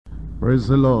Praise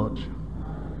the Lord.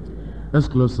 Let's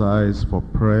close our eyes for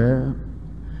prayer.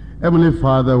 Heavenly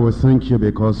Father, we thank you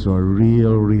because you're a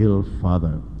real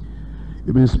Father.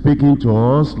 You've been speaking to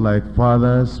us like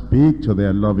fathers speak to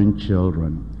their loving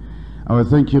children. And we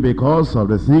thank you because of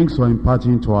the things you're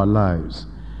imparting to our lives.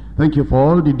 Thank you for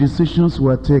all the decisions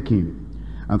we're taking.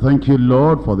 And thank you,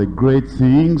 Lord, for the great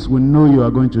things we know you are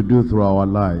going to do through our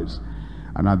lives.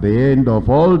 And at the end of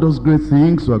all those great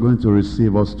things, you are going to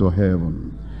receive us to heaven.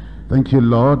 Thank you,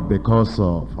 Lord, because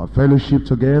of our fellowship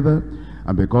together,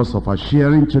 and because of our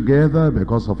sharing together,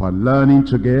 because of our learning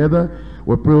together.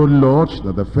 We pray, O Lord,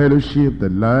 that the fellowship, the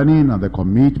learning, and the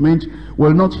commitment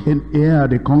will not end here at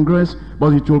the Congress,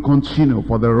 but it will continue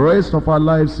for the rest of our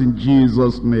lives in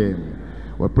Jesus' name.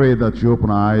 We pray that you open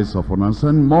our eyes of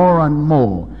understanding more and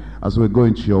more as we go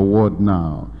into your word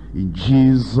now. In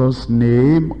Jesus'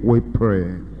 name we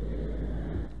pray.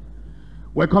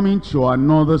 We're coming to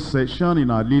another session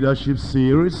in our leadership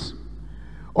series.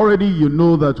 Already you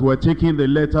know that we're taking the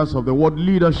letters of the word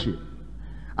leadership,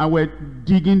 and we're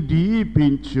digging deep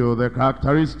into the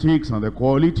characteristics and the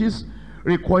qualities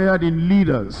required in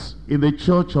leaders in the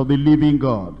church of the living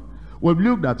God. We've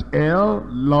looked at L,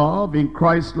 love in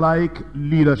Christ-like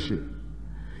leadership.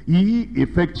 E,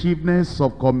 effectiveness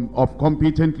of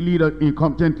competent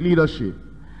leadership.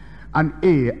 And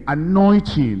A,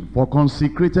 anointing for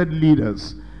consecrated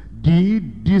leaders. D,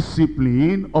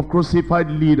 discipline of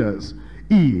crucified leaders.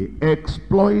 E,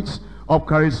 exploits of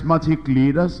charismatic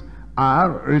leaders.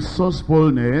 R,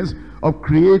 resourcefulness of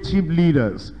creative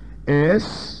leaders.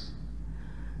 S,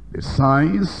 the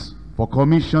signs for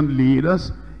commissioned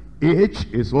leaders. H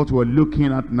is what we're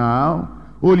looking at now.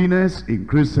 Holiness in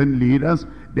Christian leaders.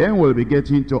 Then we'll be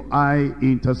getting to I,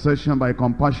 intercession by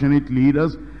compassionate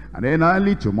leaders. And then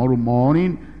early tomorrow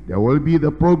morning, there will be the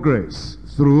progress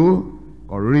through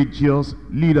courageous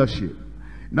leadership.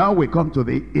 Now we come to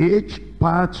the H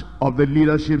part of the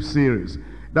leadership series.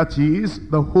 That is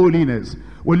the holiness.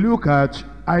 We look at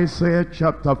Isaiah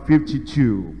chapter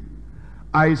 52.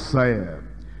 Isaiah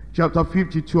chapter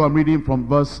 52, I'm reading from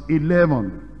verse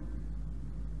 11.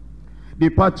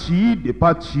 Depart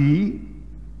ye,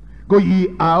 go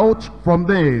ye out from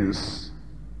thence.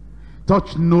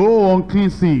 Touch no unclean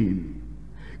thing.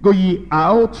 Go ye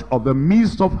out of the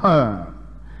midst of her.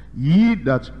 Ye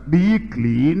that be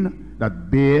clean, that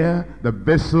bear the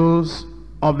vessels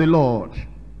of the Lord.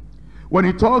 When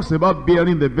he talks about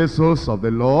bearing the vessels of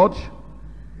the Lord,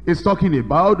 he's talking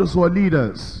about those who are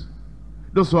leaders,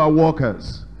 those who are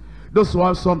workers, those who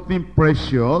have something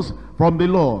precious from the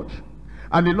Lord.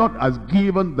 And the Lord has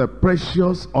given the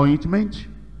precious ointment,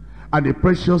 and the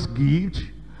precious gift,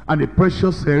 and the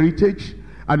precious heritage,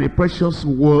 and the precious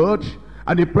word,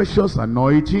 and the precious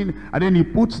anointing, and then he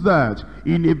puts that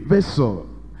in a vessel.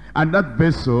 And that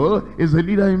vessel is the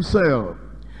leader himself.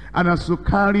 And as you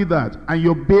carry that, and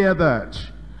you bear that,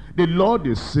 the Lord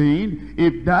is saying,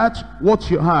 if that, what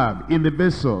you have in the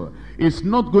vessel, is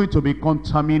not going to be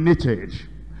contaminated,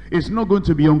 it's not going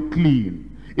to be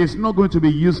unclean, it's not going to be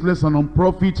useless and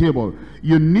unprofitable,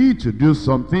 you need to do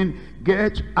something.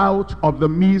 Get out of the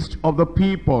midst of the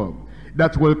people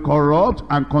that will corrupt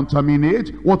and contaminate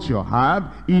what you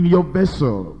have in your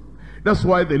vessel. That's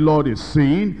why the Lord is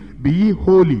saying, be ye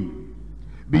holy,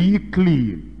 be ye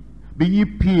clean, be ye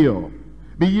pure,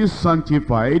 be ye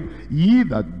sanctified, ye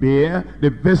that bear the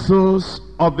vessels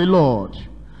of the Lord.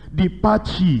 Depart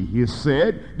ye, he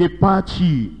said, depart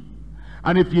ye.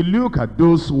 And if you look at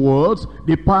those words,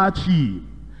 depart ye,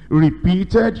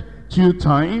 repeated 2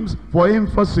 times for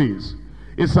emphasis.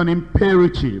 It's an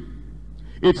imperative.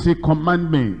 It's a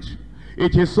commandment.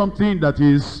 It is something that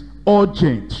is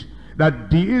urgent, that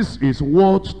this is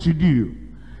what to do.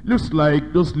 Looks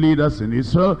like those leaders in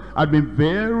Israel had been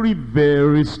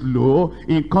very slow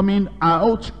in coming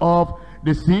out of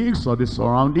the things or the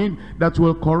surrounding that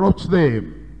will corrupt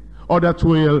them, or that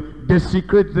will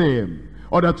desecrate them,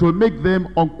 or that will make them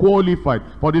unqualified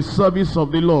for the service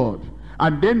of the Lord.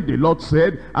 And then the Lord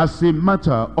said, as a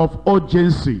matter of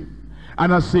urgency,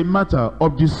 and as a matter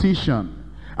of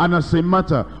decision, and as a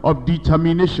matter of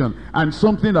determination, and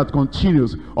something that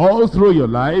continues all through your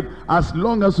life, as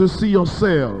long as you see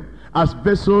yourself as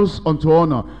vessels unto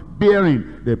honor,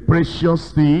 bearing the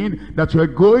precious thing that you are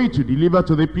going to deliver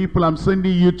to the people I'm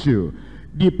sending you to.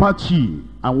 Depart ye,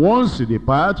 and once you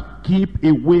depart, keep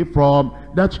away from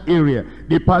that area.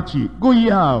 Depart ye, go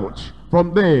ye out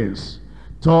from thence.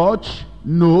 Touch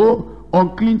no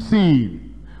unclean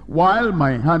thing. While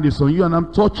my hand is on you and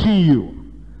I'm touching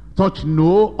you, touch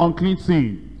no unclean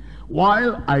thing.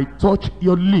 While I touch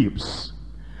your lips,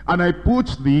 and I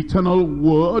put the eternal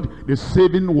word, the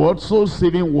saving word,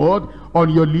 soul-saving word on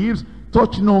your lips,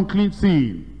 touch no unclean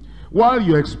thing. While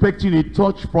you're expecting a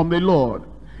touch from the Lord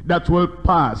that will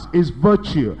pass his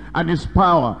virtue and his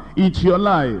power into your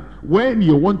life, when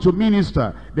you want to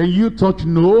minister, then you touch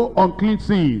no unclean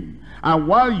thing. And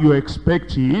while you're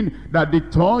expecting that the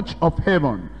touch of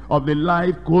heaven, of the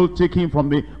life coal taken from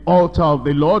the altar of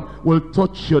the Lord, will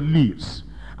touch your lips,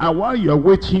 and while you're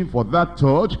waiting for that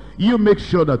touch, you make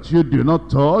sure that you do not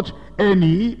touch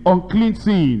any unclean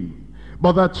thing,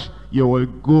 but that you will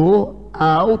go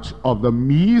out of the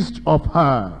midst of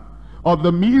her. Of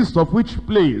the midst of which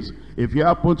place? If you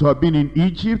happen to have been in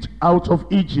Egypt, out of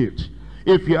Egypt.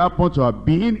 If you happen to have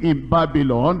been in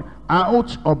Babylon,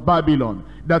 out of Babylon.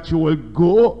 That you will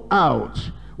go out.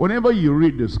 Whenever you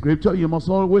read the scripture, you must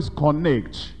always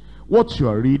connect what you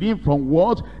are reading from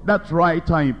what that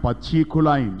writer in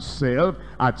particular himself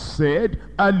had said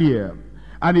earlier.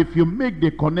 And if you make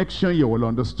the connection, you will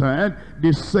understand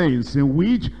the sense in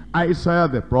which Isaiah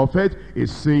the prophet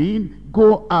is saying,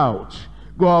 go out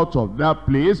of that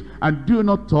place and do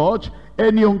not touch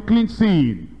any unclean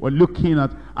thing. We're looking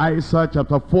at Isaiah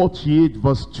chapter 48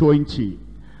 verse 20.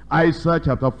 Isaiah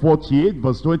chapter 48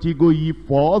 verse 20, go ye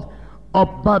forth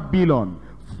of Babylon,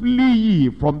 flee ye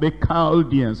from the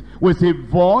Chaldeans, with a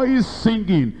voice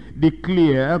singing,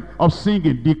 declare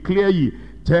ye,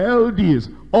 tell this,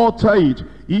 utter it,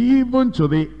 even to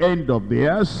the end of the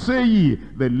earth, say ye,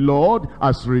 the Lord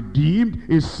has redeemed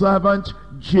his servant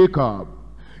Jacob.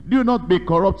 Do not be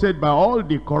corrupted by all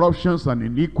the corruptions and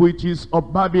iniquities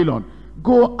of Babylon.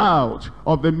 Go out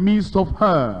of the midst of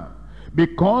her,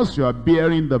 because you are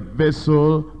bearing the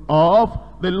vessel of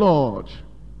the Lord.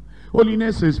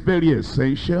 Holiness is very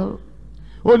essential.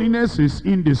 Holiness is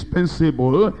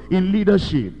indispensable in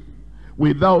leadership.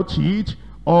 Without it,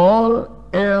 all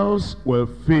else will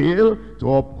fail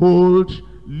to uphold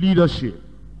leadership.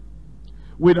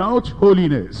 Without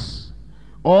holiness,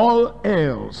 all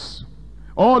else,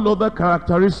 all other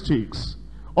characteristics,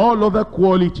 all other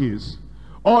qualities,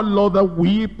 all other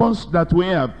weapons that we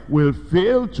have will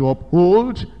fail to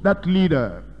uphold that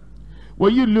leader.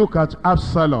 When you look at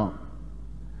Absalom,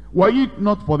 were it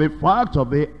not for the fact of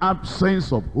the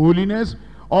absence of holiness,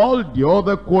 all the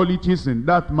other qualities in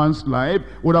that man's life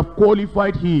would have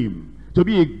qualified him to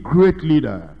be a great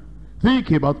leader.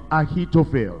 Think about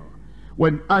Ahithophel.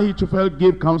 When Ahithophel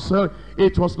gave counsel,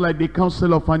 it was like the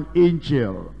counsel of an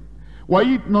angel. Were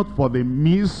it not for the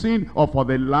missing or for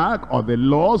the lack or the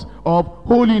loss of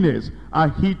holiness,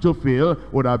 Ahithophel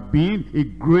would have been a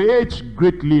great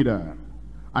leader.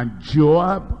 And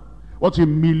Joab, what a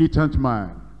militant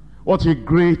man. What a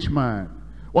great man.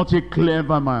 What a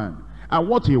clever man. And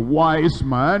what a wise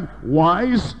man,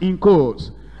 wise in quotes.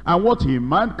 And what a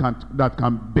man that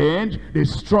can bend the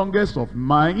strongest of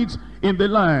minds in the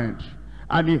land.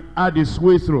 And he had his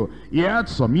way through. He had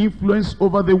some influence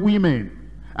over the women.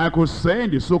 I could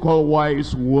send the so-called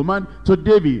wise woman to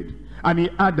David. And he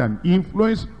had an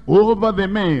influence over the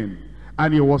men.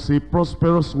 And he was a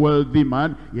prosperous, wealthy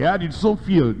man. He had his own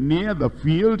field near the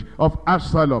field of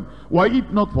Absalom. Were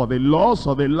it not for the loss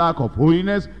or the lack of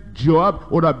holiness,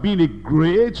 Joab would have been a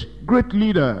great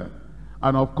leader.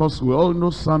 And of course, we all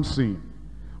know Samson.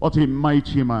 What a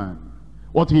mighty man.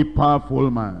 What a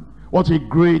powerful man. What a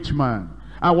great man.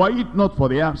 And were it not for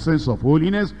the absence of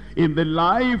holiness in the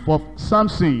life of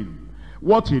Samson,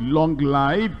 what a long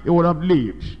life he would have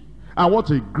lived. And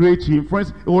what a great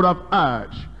influence he would have had.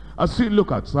 As you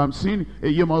look at Samson,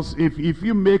 you must, if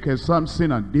you make a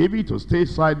Samson and David to stay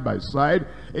side by side,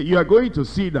 you are going to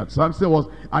see that Samson was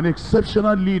an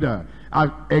exceptional leader,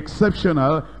 an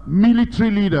exceptional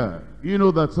military leader. You know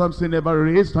that Samson never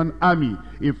raised an army.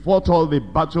 He fought all the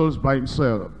battles by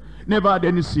himself. Never had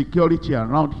any security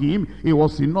around him. He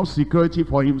was enough security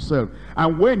for himself.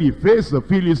 And when he faced the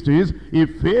Philistines, he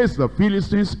faced the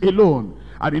Philistines alone.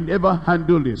 And he never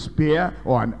handled a spear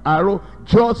or an arrow,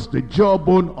 just the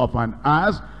jawbone of an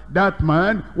ass. That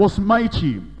man was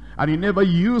mighty. And he never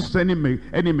used any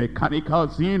mechanical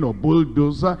thing or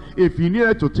bulldozer. If he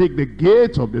needed to take the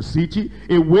gate of the city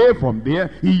away from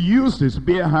there, he used his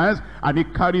bare hands and he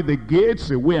carried the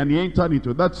gates away and he entered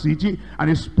into that city and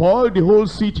he spoiled the whole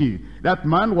city. That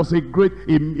man was a great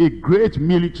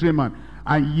military man.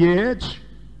 And yet,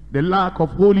 the lack of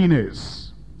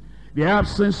holiness, the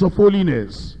absence of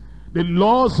holiness, the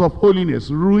loss of holiness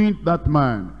ruined that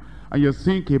man. And you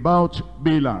think about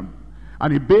Balaam.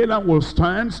 And Balaam will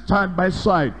stand by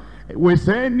side with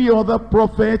any other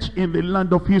prophet in the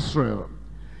land of Israel.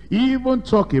 Even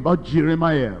talk about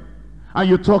Jeremiah. And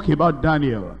you talk about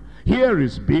Daniel. Here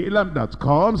is Balaam that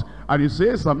comes and he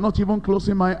says, I'm not even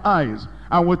closing my eyes.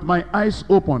 and with my eyes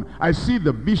open, I see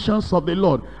the visions of the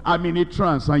Lord. I'm in a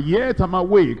trance, and yet I'm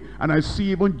awake, and I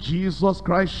see even Jesus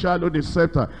Christ shadow the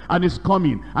scepter, and is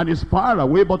coming, and is far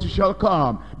away, but he shall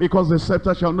come, because the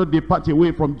scepter shall not depart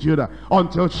away from Judah,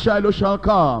 until Shiloh shall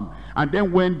come. And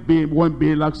then when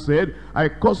Balak said, I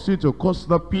caused you to curse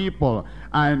the people,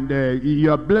 and you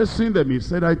are blessing them, he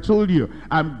said, I told you,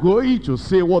 I'm going to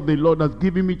say what the Lord has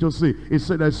given me to say. He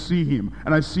said, I see him,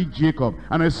 and I see Jacob,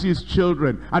 and I see his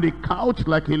children, and they couch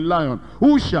like a lion.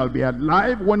 Who shall be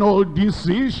alive when all these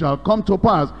things shall come to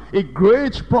pass? A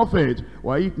great prophet,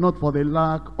 were it not for the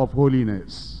lack of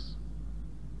holiness.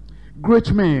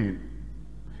 Great men,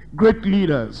 great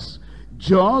leaders,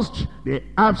 just the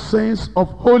absence of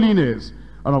holiness.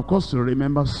 And of course, to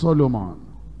remember Solomon,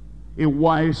 a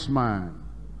wise man,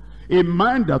 a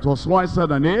man that was wiser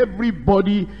than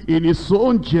everybody in his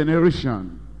own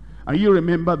generation. And you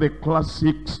remember the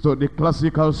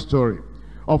classical story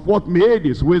of what made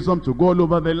his wisdom to go all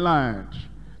over the land.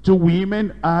 Two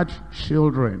women had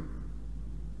children,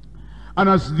 and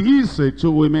as these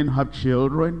two women had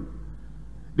children,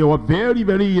 they were very,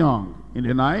 very young. In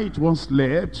the night, one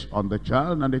slept on the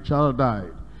child, and the child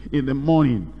died. In the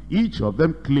morning, each of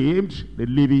them claimed the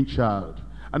living child.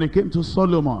 And it came to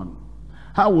Solomon.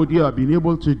 How would you have been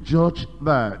able to judge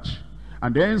that?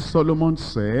 And then Solomon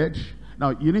said,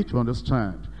 now you need to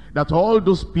understand that all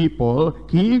those people,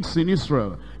 kings in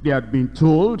Israel, they had been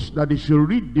told that they should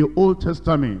read the Old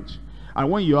Testament. And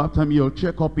when you have time, you'll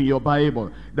check up in your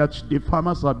Bible that the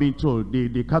farmers have been told,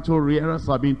 the cattle rearers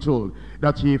have been told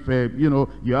that if,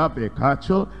 you have a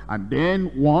cattle, and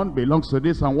then one belongs to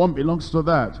this and one belongs to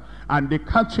that, and the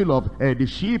cattle of the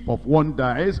sheep of one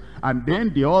dies, and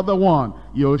then the other one,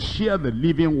 you'll share the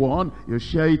living one, you'll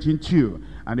share it in two.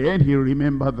 And then he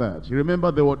remembered that. He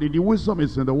remembered the wisdom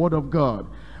is in the word of God.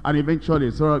 And eventually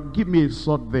he said, give me a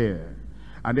sword there.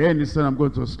 And then he said, I'm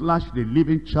going to slash the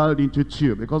living child into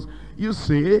two. Because you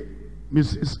say,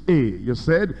 Mrs. A, you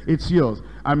said it's yours.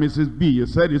 And Mrs. B, you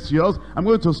said it's yours. I'm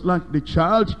going to slash the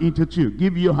child into two.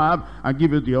 Give you half and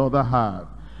give you the other half.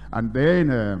 And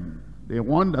then the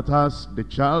one that has the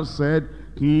child said,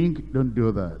 King, don't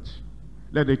do that.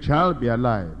 Let the child be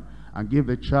alive and give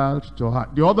the child to her.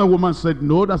 The other woman said,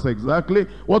 no, that's exactly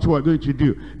what we're going to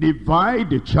do.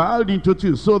 Divide the child into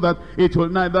two so that it will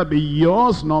neither be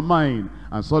yours nor mine.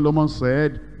 And Solomon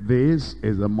said, this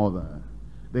is the mother,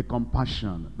 the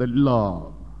compassion, the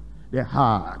love, the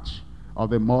heart of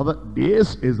the mother.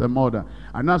 This is the mother.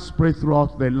 And that spread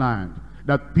throughout the land,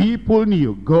 that people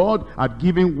knew God had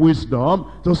given wisdom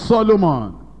to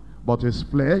Solomon, but his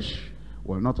flesh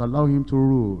will not allow him to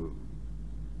rule.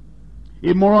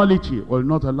 Immorality will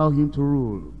not allow him to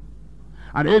rule.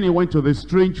 And then he went to the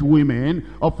strange women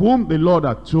of whom the Lord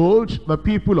had told the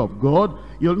people of God,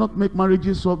 you'll not make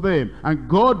marriages of them. And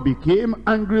God became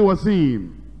angry with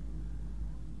him.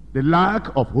 The lack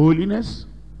of holiness,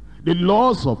 the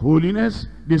laws of holiness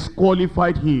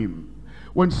disqualified him.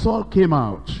 When Saul came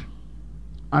out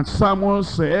and Samuel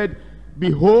said,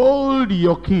 behold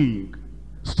your king,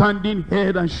 standing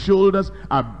head and shoulders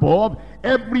above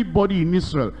everybody in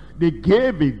Israel, they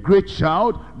gave a great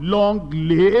shout, long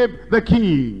live the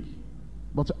king.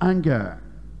 But anger,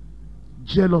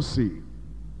 jealousy,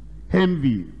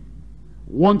 envy,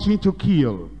 wanting to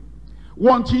kill,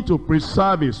 wanting to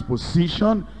preserve his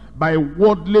position by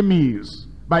worldly means,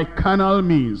 by carnal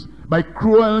means, by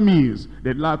cruel means,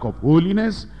 the lack of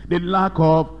holiness, the lack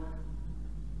of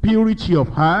purity of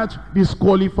heart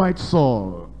disqualified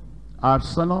Saul.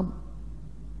 Absalom,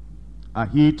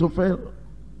 Ahithophel,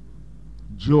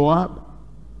 Joab,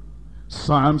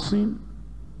 Samson,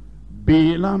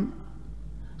 Balaam,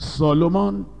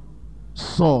 Solomon,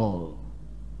 Saul.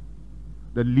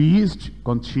 The list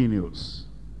continues.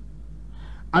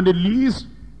 And the list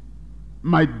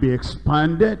might be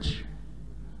expanded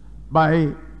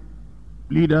by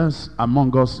leaders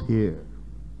among us here.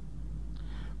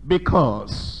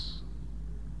 Because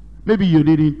maybe you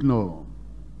didn't know,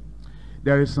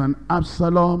 there is an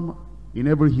Absalom in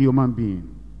every human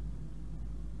being.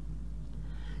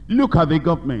 Look at the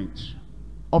government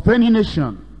of any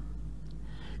nation.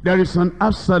 There is an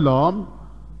Absalom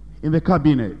in the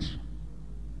cabinet.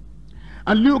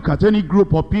 And look at any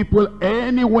group of people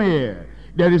anywhere.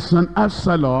 There is an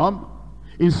Absalom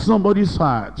in somebody's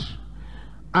heart.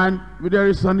 And there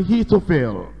is an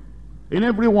Ahithophel in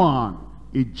everyone.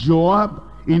 A Joab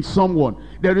in someone.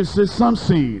 There is a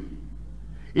Samson.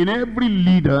 In every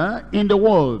leader in the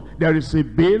world, there is a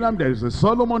Balaam, there is a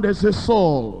Solomon, there is a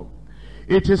Saul.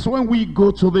 It is when we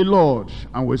go to the Lord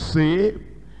and we say,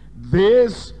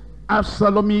 this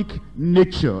Absalomic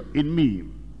nature in me,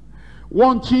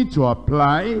 wanting to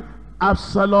apply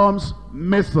Absalom's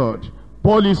method,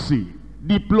 policy,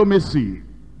 diplomacy.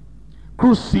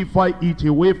 Crucify it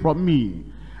away from me,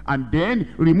 and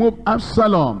then remove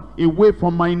Absalom away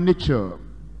from my nature,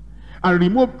 and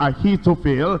remove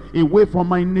Ahithophel away from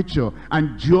my nature,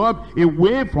 and Joab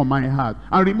away from my heart,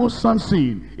 and remove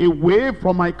Samson away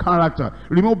from my character,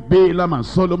 remove Balaam and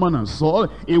Solomon and Saul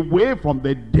away from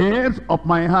the depth of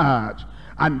my heart.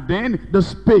 And then the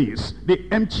space, the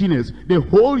emptiness, the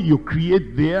hole you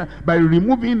create there, by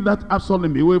removing that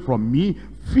Absalom away from me,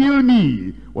 fill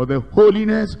me with the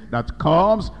holiness that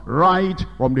comes right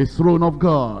from the throne of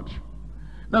God.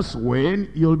 That's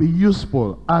when you'll be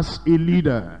useful as a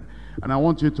leader. And I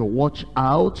want you to watch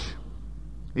out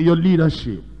in your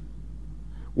leadership.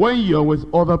 When you're with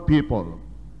other people,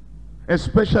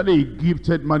 especially a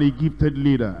gifted man, a gifted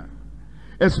leader,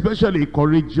 especially a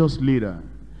courageous leader,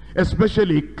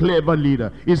 especially a clever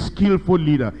leader, a skillful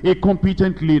leader, a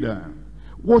competent leader,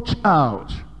 watch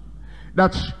out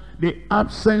that the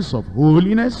absence of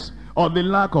holiness or the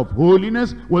lack of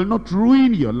holiness will not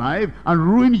ruin your life and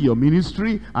ruin your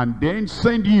ministry and then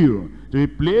send you to a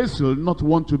place you'll not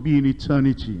want to be in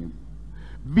eternity.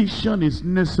 Vision is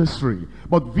necessary,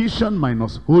 but vision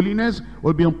minus holiness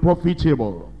will be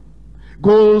unprofitable.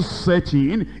 Goal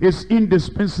setting is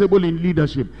indispensable in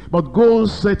leadership, but goal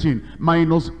setting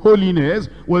minus holiness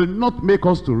will not make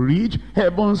us to reach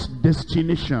heaven's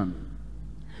destination.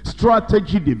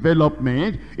 Strategy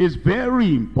development is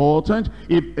very important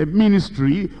if a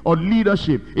ministry or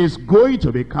leadership is going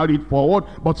to be carried forward,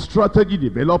 but strategy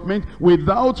development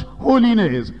without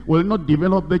holiness will not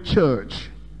develop the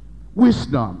church.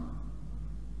 Wisdom.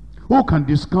 Who can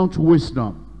discount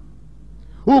wisdom?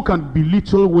 Who can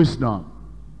belittle wisdom?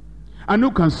 And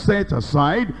who can set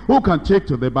aside, who can take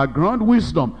to the background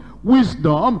wisdom?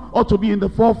 Wisdom ought to be in the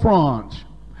forefront.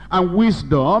 And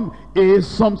wisdom is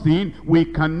something we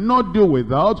cannot do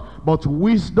without, but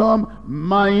wisdom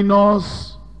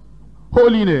minus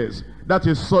holiness. That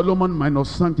is Solomon minus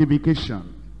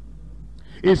sanctification.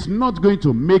 It's not going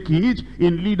to make it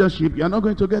in leadership. You're not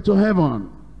going to get to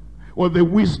heaven. Well, the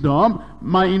wisdom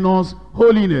minus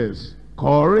holiness.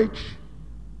 Courage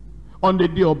on the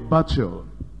day of battle.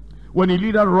 When a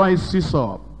leader rises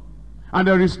up, and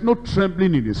there is no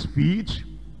trembling in his feet,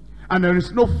 and there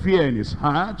is no fear in his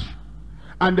heart,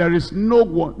 and there is no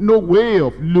way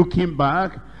of looking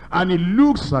back, and he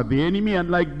looks at the enemy, and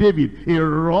like David, he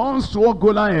runs toward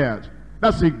Goliath.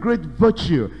 That's a great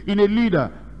virtue in a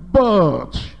leader.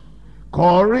 But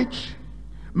courage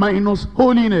minus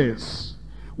holiness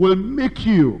will make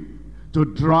you to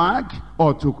drag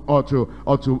or to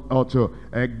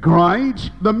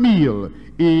grind the meal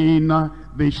in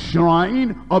the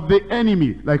shrine of the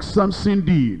enemy, like Samson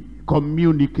did.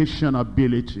 Communication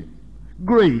ability.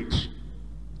 Great.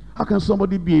 How can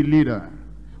somebody be a leader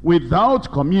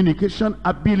without communication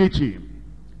ability?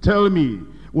 Tell me,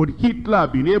 would Hitler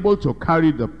have been able to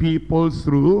carry the people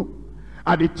through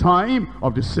at the time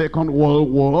of the Second World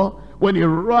War, when he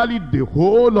rallied the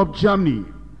whole of Germany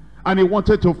and he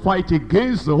wanted to fight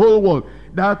against the whole world?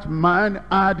 That man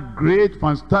had great,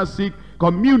 fantastic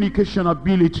communication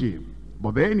ability.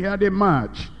 But then he had a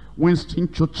match,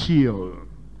 Winston Churchill.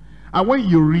 And when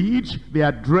you read the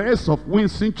address of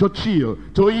Winston Churchill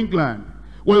to England,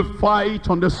 we'll fight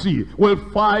on the sea, we'll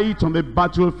fight on the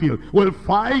battlefield, we'll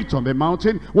fight on the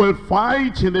mountain, we'll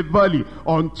fight in the valley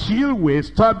until we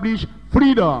establish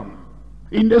freedom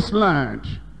in this land.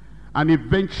 And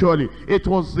eventually, it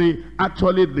was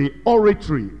actually the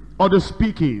oratory or the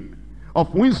speaking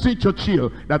of Winston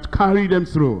Churchill that carried them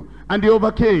through. And they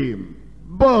overcame.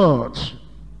 But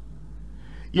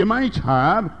you might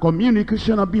have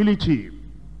communication ability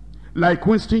like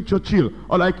Winston Churchill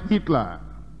or like Hitler.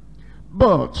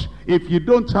 But if you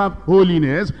don't have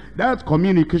holiness, that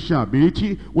communication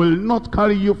ability will not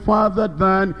carry you farther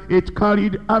than it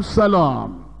carried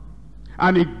Absalom.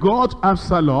 And it got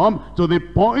Absalom to the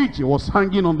point he was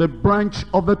hanging on the branch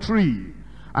of the tree.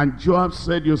 And Joab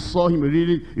said, you saw him,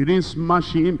 you didn't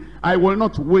smash him. I will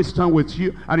not waste time with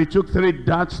you. And he took 3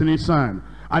 darts in his hand,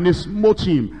 and he smote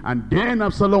him. And then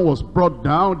Absalom was brought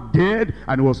down dead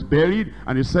and was buried.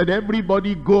 And he said,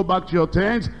 everybody go back to your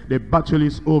tents. The battle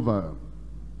is over.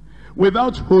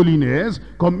 Without holiness,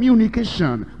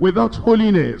 communication without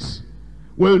holiness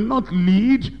will not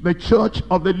lead the church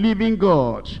of the living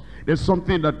God. There's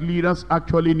something that leaders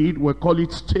actually need. We call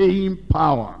it staying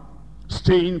power.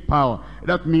 Staying power.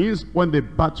 That means when the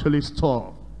battle is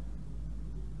tough,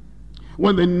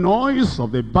 when the noise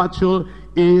of the battle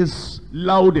is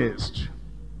loudest,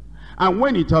 and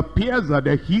when it appears that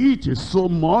the heat is so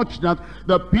much that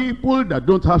the people that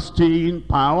don't have staying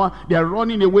power, they are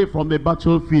running away from the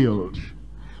battlefield.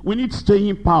 We need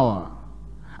staying power.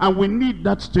 And we need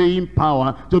that staying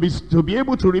power to be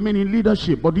able to remain in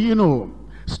leadership. But do you know,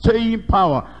 staying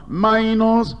power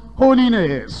minus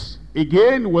holiness,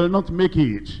 again, will not make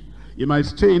it. You might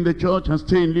stay in the church and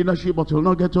stay in leadership, but you'll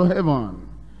not get to heaven.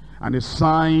 And the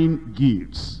sign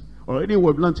gifts. Already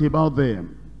we've learned about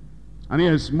them. And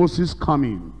here is Moses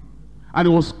coming. And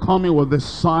he was coming with the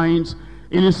signs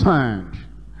in his hand.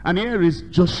 And here is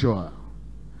Joshua.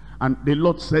 And the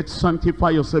Lord said,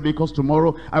 sanctify yourself, because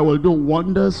tomorrow I will do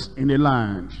wonders in the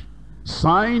land.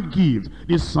 Sign gifts.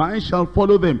 These signs shall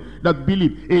follow them that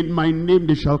believe. In my name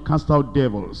they shall cast out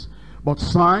devils. But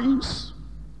signs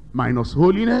minus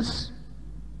holiness.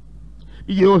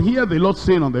 You'll hear the Lord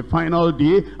saying on the final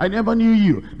day, I never knew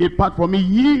you. Depart from me,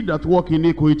 ye that walk in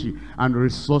iniquity. And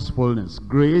resourcefulness.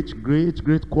 Great, great,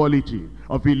 great quality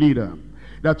of a leader.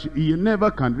 That you never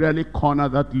can really corner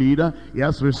that leader. He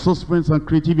has resourcefulness and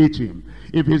creativity.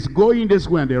 If he's going this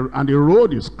way and the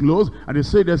road is closed and they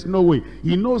say there's no way,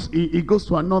 he knows he goes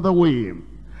to another way.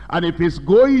 And if he's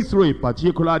going through a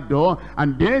particular door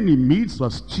and then he meets a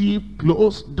steep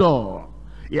closed door,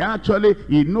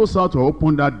 he knows how to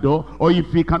open that door. Or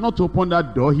if he cannot open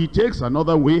that door, he takes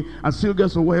another way and still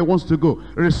gets to where he wants to go.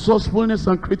 Resourcefulness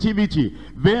and creativity,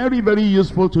 very, very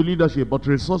useful to leadership. But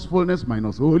resourcefulness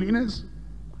minus holiness,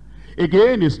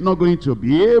 again, is not going to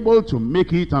be able to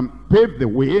make it and pave the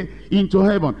way into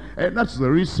heaven. And that's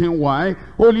the reason why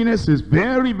holiness is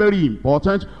very, very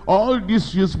important. All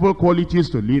these useful qualities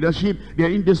to leadership, they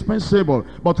are indispensable.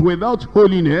 But without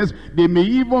holiness, they may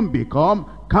even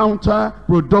become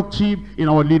counterproductive in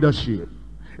our leadership.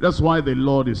 That's why the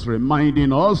Lord is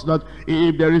reminding us that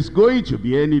if there is going to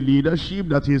be any leadership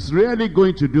that is really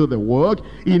going to do the work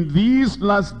in these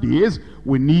last days,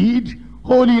 we need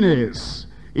holiness.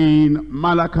 In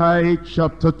Malachi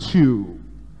chapter 2,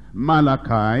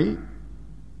 Malachi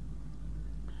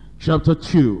chapter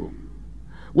 2,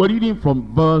 we're reading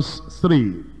from verse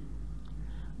 3.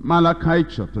 Malachi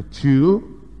chapter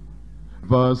 2,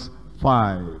 verse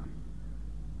 5.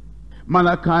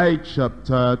 Malachi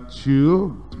chapter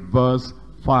 2, verse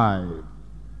 5.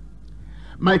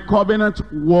 My covenant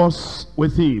was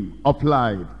with him of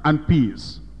life and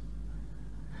peace,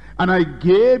 and I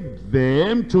gave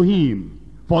them to him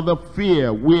for the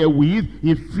fear wherewith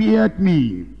he feared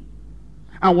me,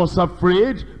 and was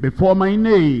afraid before my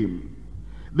name.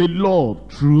 The law of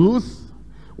truth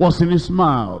was in his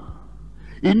mouth.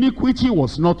 Iniquity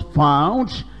was not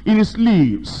found in his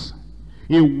lips.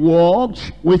 He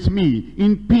walked with me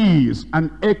in peace and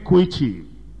equity,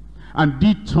 and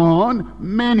did turn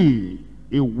many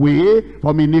away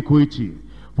from iniquity.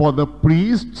 For the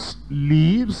priest's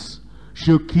lips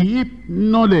should keep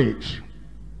knowledge,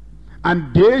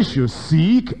 and they should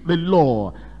seek the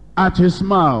law at his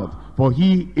mouth, for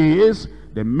he is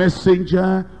the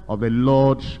messenger of the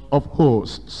Lord of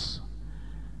hosts.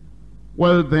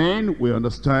 Well then, we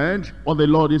understand what the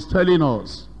Lord is telling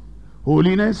us.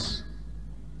 Holiness,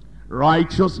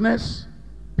 righteousness,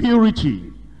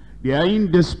 purity, they are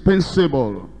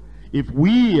indispensable if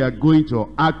we are going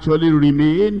to actually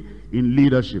remain in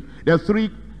leadership. There are three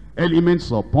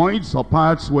elements or points or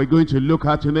parts we're going to look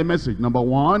at in the message. Number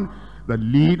one, the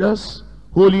leader's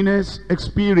holiness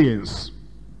experience.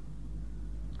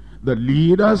 The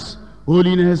leader's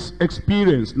holiness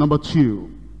experience. Number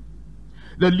two,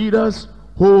 the leader's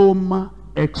home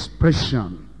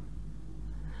expression.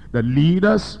 The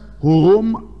leader's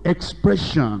home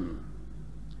expression.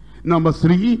 Number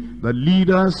three, the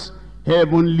leader's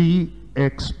heavenly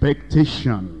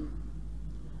expectation.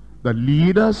 The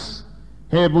leader's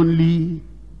heavenly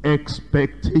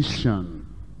expectation.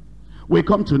 We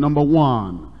come to number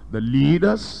one, the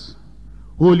leader's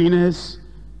holiness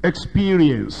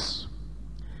experience.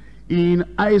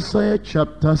 In Isaiah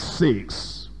chapter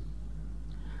 6,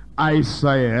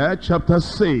 Isaiah chapter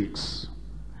 6,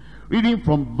 reading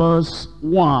from verse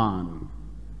 1.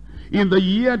 In the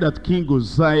year that King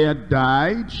Uzziah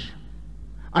died,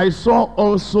 I saw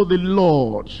also the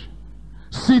Lord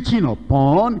sitting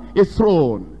upon a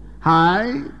throne,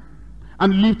 high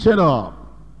and lifted up,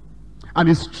 and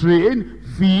his train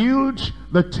filled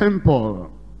the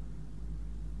temple.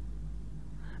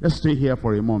 Let's stay here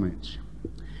for a moment.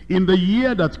 In the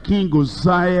year that King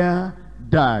Uzziah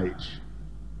died,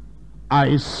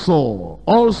 I saw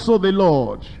also the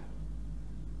Lord.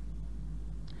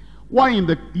 Why in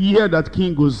the year that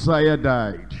King Uzziah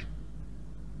died?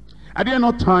 Are there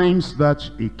not times that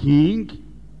a king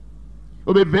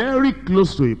will be very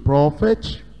close to a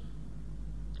prophet,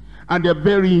 and they're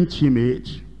very intimate,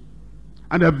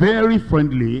 and they're very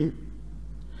friendly,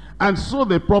 and so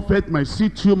the prophet might see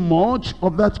too much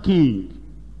of that king,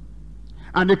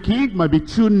 And the king might be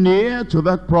too near to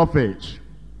that prophet,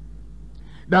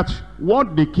 that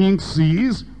what the king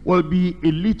sees will be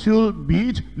a little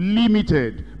bit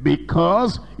limited,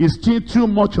 because it's still too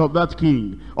much of that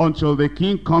king until the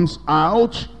king comes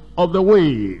out of the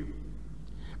way.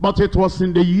 But it was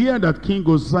in the year that King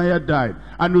Uzziah died,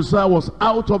 and Uzziah was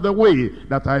out of the way,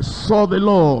 that I saw the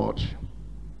Lord.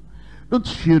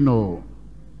 Don't you know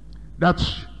that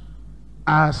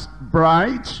as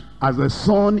bright as the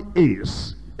sun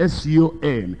is,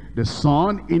 S-U-N, the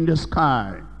sun in the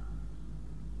sky,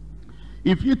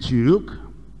 if you took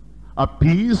a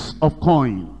piece of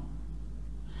coin,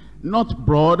 not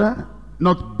broader,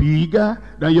 not bigger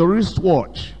than your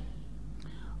wristwatch,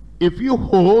 if you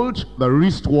hold the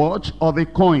wristwatch or the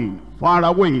coin far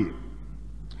away,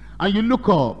 and you look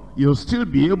up, you'll still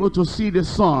be able to see the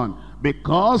sun,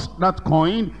 because that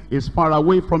coin is far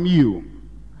away from you.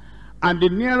 And the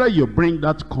nearer you bring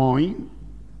that coin,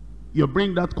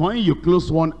 you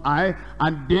close one eye,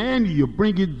 and then you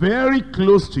bring it very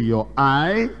close to your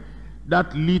eye,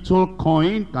 that little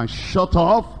coin can shut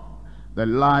off the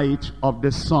light of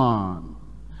the sun.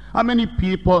 How many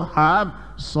people have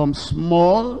some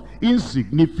small,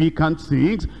 insignificant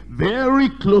things very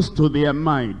close to their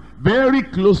mind, very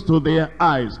close to their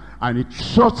eyes, and it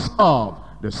shuts off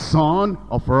the sun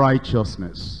of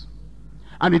righteousness,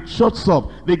 and it shuts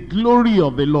off the glory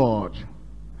of the Lord,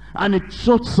 and it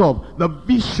shuts off the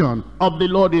vision of the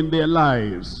Lord in their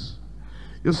lives?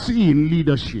 You see, in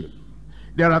leadership,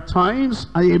 there are times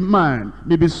a man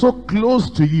may be so close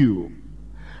to you,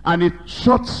 and it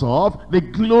shuts off the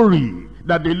glory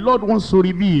that the Lord wants to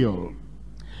reveal.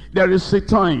 There is a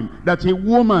time that a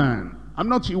woman,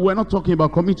 we're not talking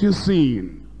about committing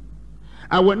sin,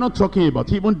 and we're not talking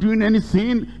about even doing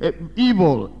anything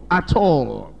evil at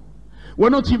all. We're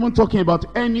not even talking about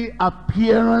any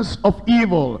appearance of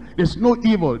evil. There's no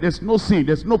evil, there's no sin,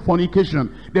 there's no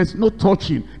fornication, there's no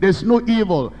touching, there's no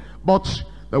evil. But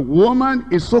the woman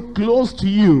is so close to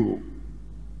you,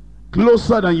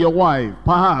 closer than your wife,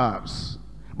 perhaps.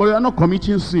 But you are not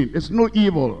committing sin. There's no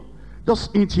evil.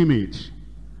 Just intimate.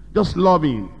 Just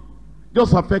loving.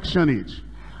 Just affectionate.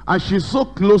 And she's so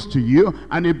close to you,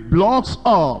 and it blocks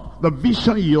up the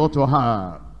vision you ought to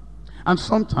have. And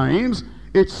sometimes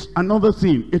it's another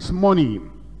thing. It's money.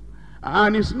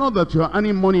 And it's not that you're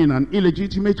earning money in an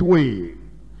illegitimate way,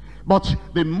 but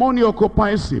the money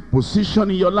occupies a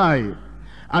position in your life.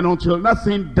 And until that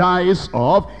thing dies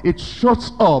off, it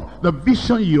shuts off the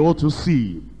vision you ought to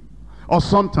see. Or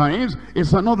sometimes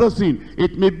it's another thing.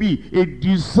 It may be a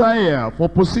desire for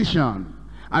position.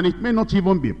 And it may not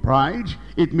even be pride.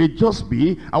 It may just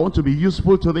be, I want to be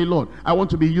useful to the Lord. I want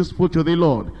to be useful to the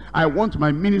Lord. I want my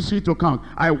ministry to count.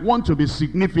 I want to be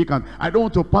significant. I don't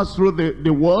want to pass through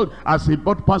the world as a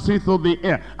bird passing through the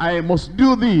air. I must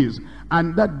do this.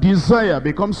 And that desire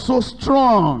becomes so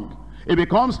strong. It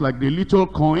becomes like the little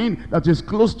coin that is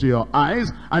close to your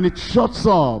eyes, and it shuts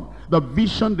off the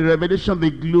vision, the revelation,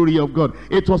 the glory of God.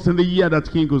 It was in the year that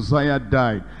King Uzziah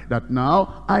died that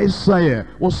now Isaiah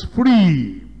was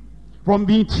free from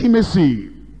the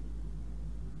intimacy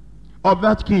of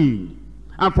that king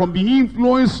and from the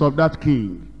influence of that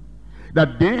king.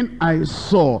 That then I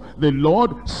saw the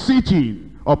Lord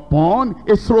sitting upon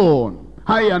a throne,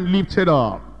 high and lifted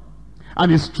up,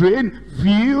 and his train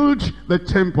filled the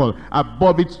temple.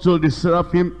 Above it stood the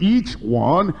seraphim, each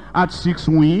one had 6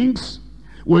 wings.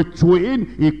 With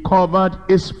twain he covered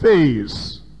his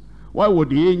face. Why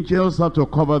would the angels have to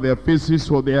cover their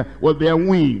faces with their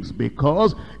wings?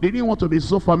 Because they didn't want to be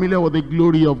so familiar with the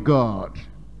glory of God.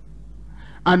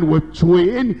 And with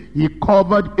twain he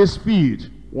covered his feet.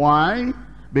 Why?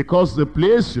 Because the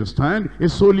place you stand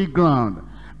is holy ground.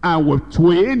 And with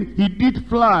twain he did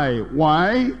fly.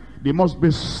 Why? They must be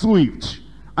swift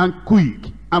and quick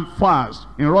and fast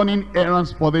in running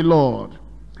errands for the Lord.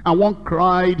 And one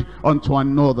cried unto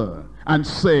another and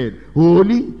said,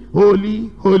 Holy,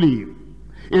 holy, holy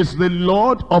is the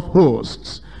Lord of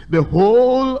hosts. The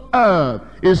whole earth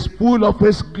is full of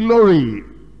his glory.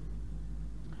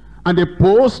 And the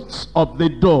posts of the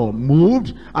door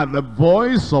moved at the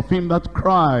voice of him that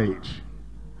cried.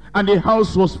 And the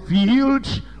house was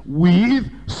filled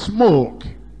with smoke.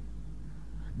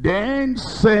 Then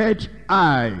said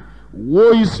I,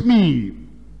 woe is me.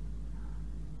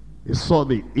 He saw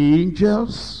the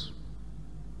angels.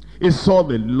 He saw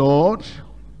the Lord.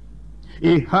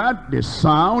 He heard the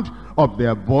sound of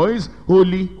their voice,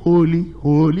 holy, holy,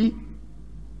 holy.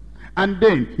 And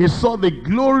then he saw the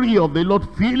glory of the Lord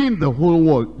filling the whole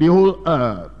world, the whole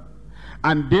earth.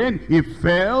 And then he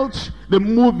felt the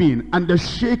moving and the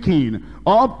shaking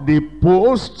of the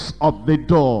posts of the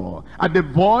door, and the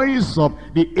voice of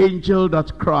the angel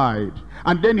that cried.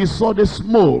 And then he saw the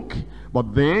smoke.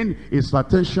 But then his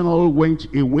attention all went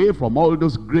away from all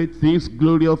those great things,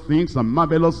 glorious things, and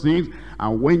marvelous things,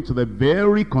 and went to the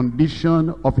very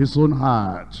condition of his own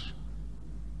heart.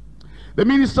 The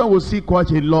minister will see quite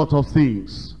a lot of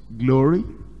things: glory,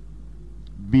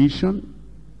 vision,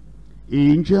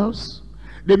 angels.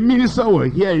 The minister will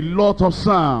hear a lot of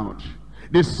sound.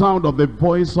 The sound of the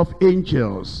voice of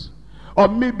angels, or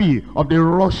maybe of the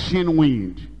rushing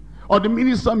wind. Or the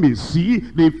minister may see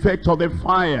the effect of the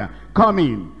fire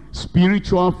coming,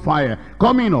 spiritual fire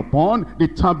coming upon the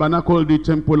tabernacle, the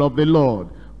temple of the Lord.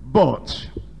 But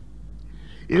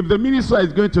if the minister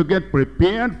is going to get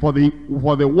prepared for the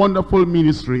wonderful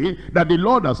ministry that the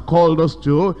Lord has called us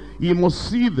to, he must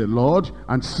see the Lord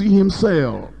and see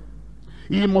himself.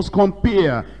 He must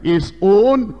compare his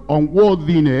own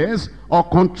unworthiness, or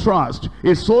contrast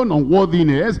his own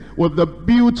unworthiness with the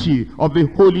beauty of the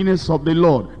holiness of the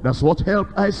Lord. That's what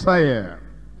helped Isaiah.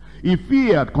 If he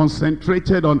had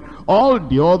concentrated on all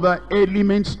the other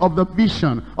elements of the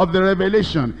vision, of the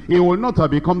revelation, he would not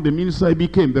have become the minister he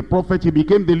became, the prophet he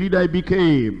became, the leader he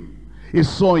became. He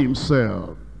saw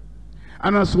himself.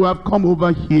 And as we have come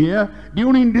over here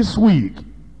during this week,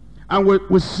 and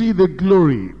we see the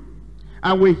glory,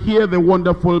 and we hear the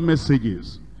wonderful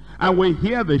messages, and we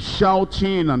hear the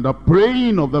shouting and the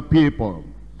praying of the people,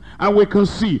 and we can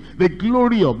see the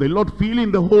glory of the Lord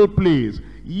filling the whole place,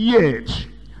 yet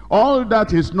all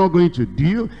that is not going to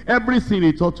do everything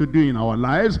it ought to do in our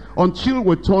lives until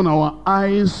we turn our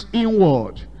eyes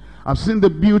inward. I've seen the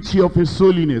beauty of his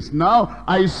holiness. Now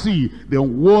I see the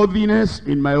unworthiness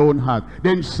in my own heart.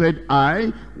 Then said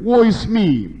I, woe is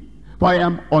me, for I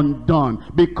am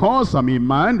undone, because I'm a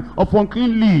man of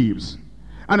unclean lips,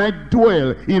 and I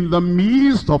dwell in the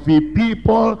midst of a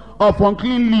people of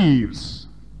unclean lips.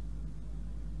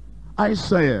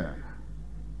 Isaiah,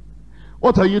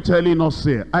 what are you telling us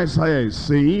here? Isaiah is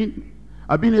saying,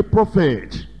 I've been a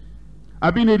prophet,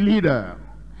 I've been a leader,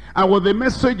 and with the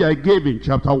message I gave in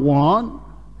chapter 1,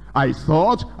 I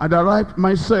thought I'd arrived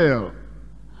myself.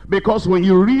 Because when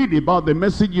you read about the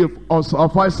message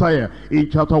of Isaiah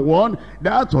in chapter 1,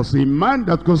 that was a man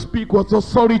that could speak with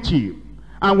authority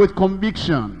and with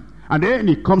conviction. And then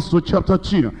it comes to chapter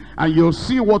 2, and you'll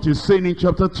see what he's saying in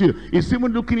chapter 2. He's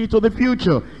even looking into the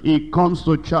future. It comes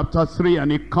to chapter 3, and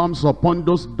it comes upon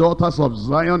those daughters of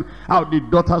Zion, how the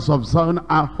daughters of Zion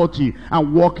are haughty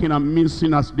and walking and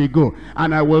mincing as they go.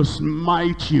 And I will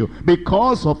smite you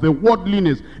because of the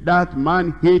worldliness. That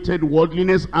man hated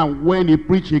worldliness, and when he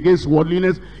preached against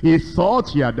worldliness, he thought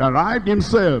he had arrived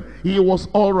himself. He was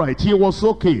all right, he was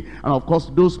okay. And of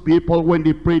course, those people, when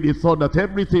they prayed, they thought that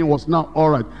everything was now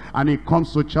all right. And it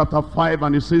comes to chapter 5,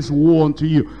 and it says, woe unto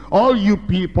you, all you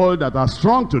people that are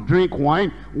strong to drink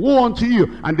wine, woe unto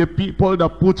you, and the people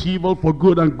that put evil for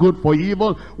good and good for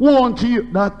evil, woe unto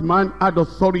you. That man had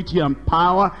authority and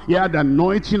power, he had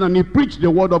anointing, and he preached the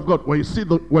word of God. When he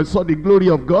saw the glory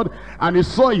of God, and he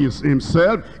saw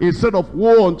himself, instead of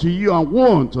woe unto you and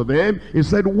woe unto them, he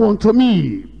said, woe unto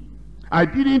me. I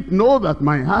didn't know that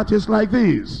my heart is like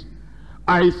this.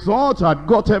 I thought I'd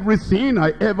got everything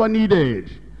I ever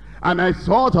needed. And I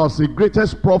thought I was the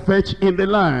greatest prophet in the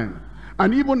land.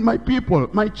 And even my people,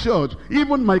 my church,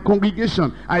 even my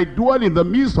congregation, I dwell in the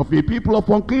midst of a people of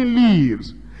unclean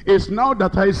lips. It's now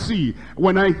that I see,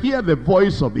 when I hear the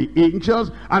voice of the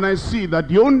angels, and I see that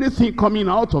the only thing coming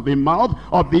out of the mouth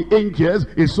of the angels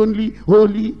is only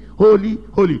holy, holy,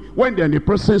 holy. When they're in the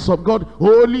presence of God,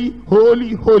 holy,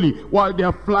 holy, holy. While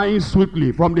they're flying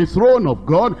swiftly from the throne of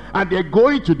God, and they're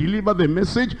going to deliver the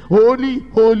message, holy,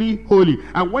 holy, holy.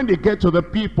 And when they get to the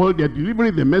people they're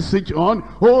delivering the message on,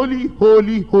 holy,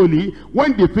 holy, holy.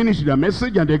 When they finish their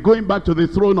message and they're going back to the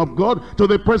throne of God, to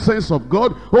the presence of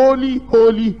God, holy,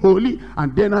 holy, holy.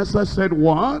 And then as I said,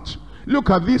 what?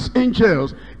 Look at these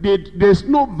angels. There's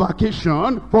no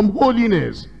vacation from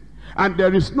holiness. And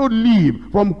there is no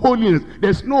leave from holiness.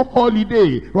 There's no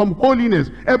holiday from holiness.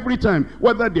 Every time,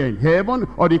 whether they're in heaven,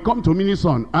 or they come to minister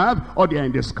on earth, or they're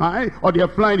in the sky, or they're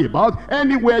flying about,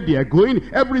 anywhere they are going,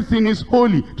 everything is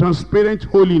holy. Transparent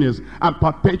holiness, and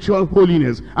perpetual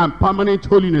holiness, and permanent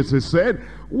holiness is said.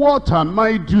 What am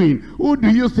I doing? Who do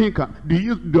you think?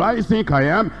 Do I think I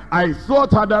am? I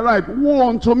thought I'd arrived. Woe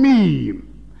unto me.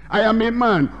 I am a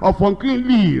man of unclean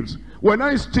lips. When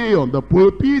I stay on the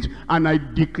pulpit and I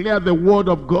declare the word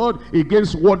of God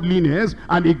against worldliness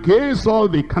and against all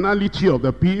the carnality of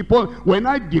the people, when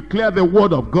I declare the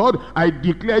word of God, I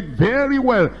declare it very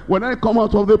well. When I come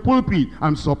out of the pulpit,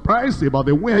 I'm surprised about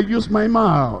the way I use my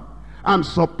mouth. I'm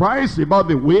surprised about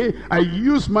the way I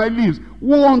use my lips.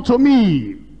 Woe unto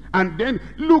me. And then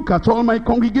look at all my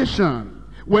congregation.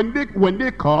 When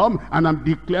they come and I'm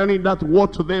declaring that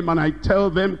word to them and I tell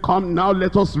them, come now,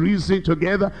 let us reason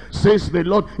together, says the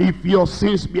Lord, if your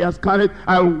sins be as scarlet,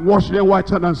 I'll wash them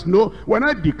whiter than snow. When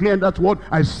I declare that word,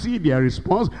 I see their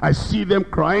response. I see them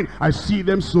crying. I see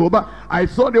them sober. I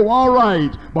thought they were all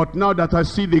right. But now that I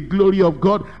see the glory of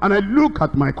God and I look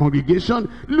at my congregation,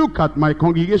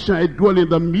 I dwell in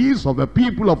the midst of the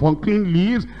people of unclean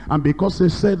lips. And because they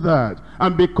said that,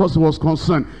 and because he was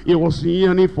concerned, he was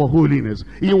yearning for holiness.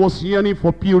 He was yearning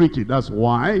for purity. That's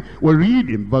why we read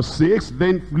in verse 6,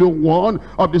 then flew one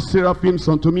of the seraphims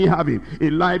unto me, having a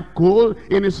live coal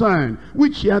in his hand,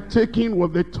 which he had taken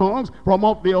with the tongues from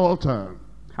off the altar.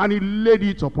 And he laid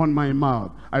it upon my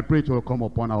mouth. I pray it will come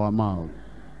upon our mouth.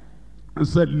 And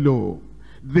said, lo,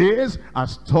 this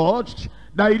has touched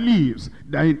thy lips.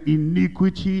 Thine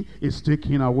iniquity is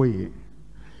taken away.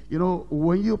 You know,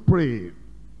 when you pray,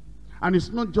 and it's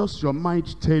not just your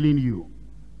mind telling you,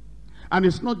 and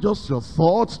it's not just your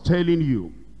thoughts telling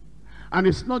you, and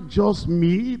it's not just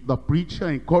me, the preacher,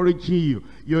 encouraging you.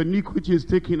 Your iniquity is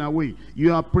taken away.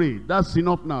 You are praying. That's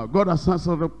enough now. God has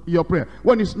answered your prayer.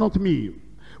 When it's not me,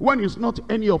 when it's not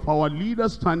any of our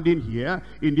leaders standing here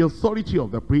in the authority of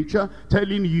the preacher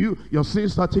telling you your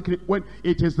sins are taken, when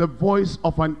it is the voice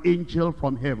of an angel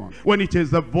from heaven, when it is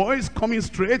the voice coming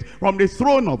straight from the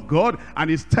throne of God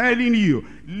and is telling you,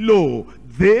 lo,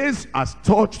 this has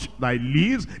touched thy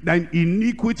lips, thine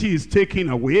iniquity is taken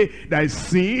away, thy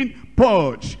sin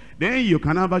purged, then you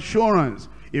can have assurance.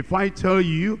 If I tell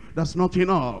you, that's not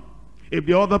enough. If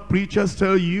the other preachers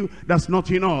tell you, that's not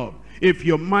enough. If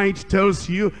your mind tells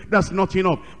you, that's not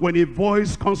enough. When a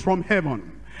voice comes from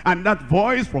heaven, and that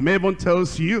voice from heaven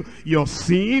tells you, your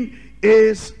sin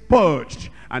is purged.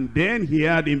 And then he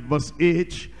had in verse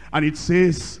 8, and it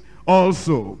says,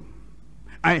 also,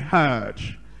 I heard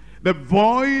the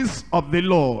voice of the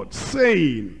Lord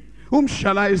saying, whom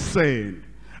shall I send?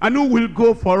 And who will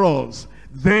go for us?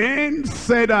 Then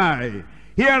said I,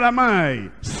 here am I,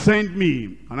 send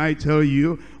me. And I tell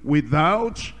you,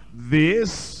 without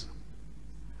this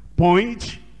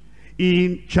point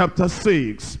in chapter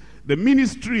 6, the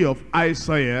ministry of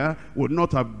Isaiah would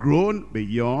not have grown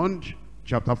beyond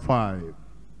chapter 5.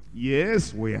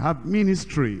 Yes, we have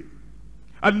ministry,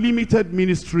 a limited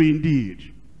ministry indeed.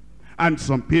 And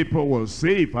some people will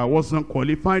say, if I wasn't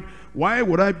qualified, why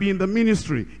would I be in the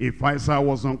ministry? If Isaiah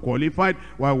wasn't qualified,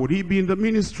 why would he be in the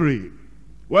ministry?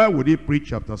 Why would he preach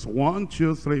chapters 1,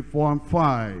 2, 3, 4, and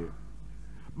 5?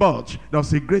 But there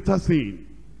was a greater thing.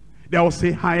 There was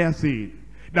a higher thing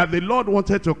that the Lord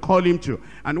wanted to call him to.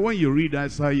 And when you read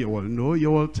Isaiah, you will know,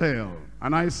 you will tell.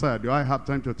 And Isaiah, do I have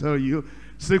time to tell you?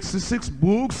 66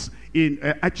 books in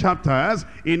chapters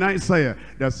in Isaiah.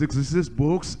 There are 66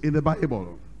 books in the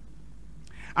Bible.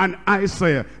 And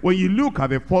Isaiah, when you look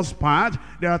at the first part,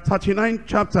 there are 39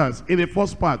 chapters in the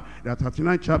first part. There are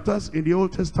 39 chapters in the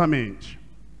Old Testament.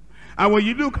 And when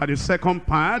you look at the second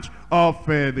part of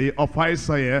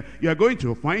Isaiah, you are going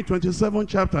to find 27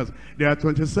 chapters. There are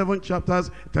 27 chapters,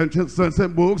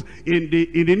 27 books in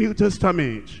the New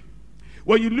Testament.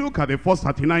 When you look at the first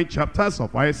 39 chapters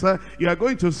of Isaiah, you are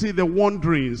going to see the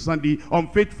wanderings and the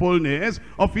unfaithfulness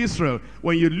of Israel.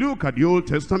 When you look at the Old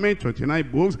Testament,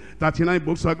 39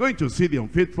 books, you are going to see the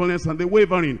unfaithfulness and the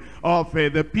wavering of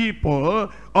the people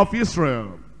of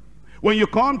Israel. When you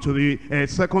come to the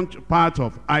second part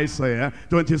of Isaiah,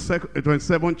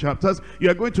 27 chapters, you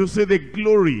are going to see the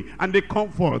glory and the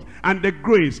comfort and the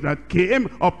grace that came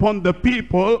upon the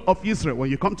people of Israel. When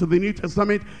you come to the New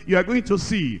Testament, you are going to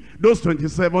see those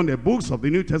 27 books of the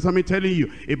New Testament telling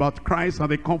you about Christ and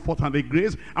the comfort and the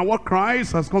grace and what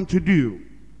Christ has come to do.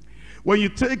 When you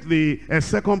take the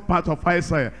second part of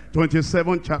Isaiah,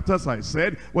 27 chapters, I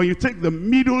said, when you take the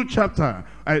middle chapter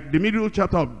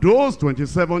of those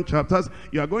 27 chapters,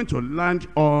 you are going to land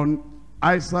on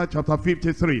Isaiah chapter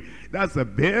 53. That's the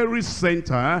very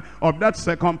center of that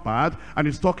second part, and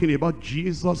it's talking about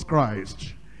Jesus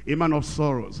Christ, a man of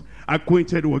sorrows,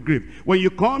 acquainted with grief. When you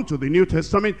come to the New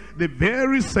Testament, the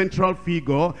very central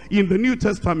figure in the New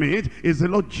Testament is the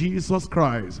Lord Jesus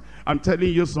Christ. I'm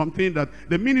telling you something, that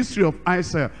the ministry of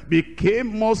Isaiah became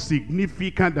more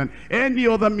significant than any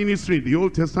other ministry in the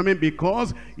Old Testament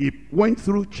because it went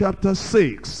through chapter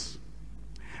 6.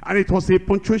 And it was a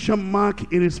punctuation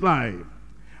mark in his life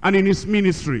and in his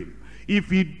ministry. If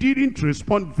he didn't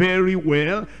respond very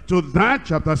well to that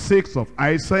chapter 6 of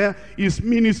Isaiah, his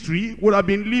ministry would have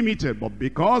been limited. But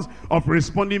because of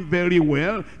responding very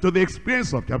well to the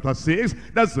experience of chapter 6,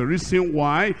 that's the reason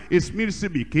why his ministry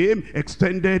became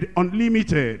extended,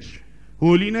 unlimited.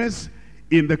 Holiness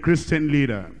in the Christian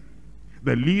leader.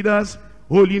 The leader's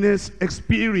holiness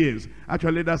experience.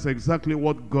 Actually, that's exactly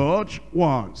what God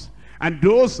wants. And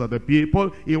those are the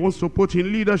people he wants to put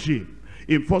in leadership.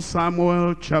 In 1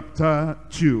 Samuel chapter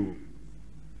 2.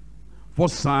 1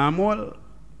 Samuel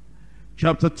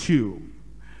chapter 2.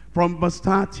 From verse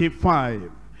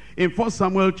 35. In 1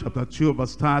 Samuel chapter 2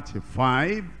 verse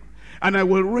 35. And I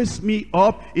will raise me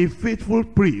up a faithful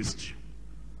priest,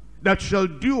 that shall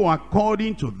do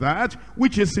according to that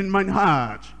which is in mine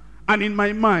heart and in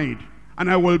my mind. And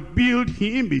I will build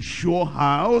him a sure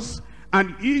house,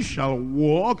 and he shall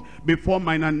walk before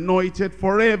mine anointed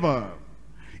forever.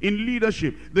 In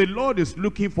leadership, the Lord is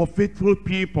looking for faithful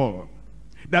people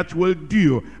that will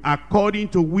do according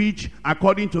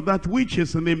to that which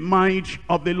is in the mind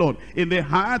of the Lord, in the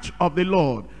heart of the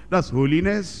Lord. That's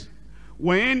holiness.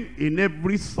 When in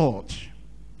every thought,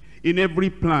 in every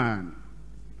plan,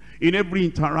 in every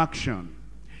interaction,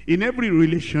 in every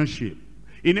relationship,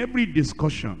 in every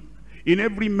discussion, in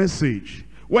every message,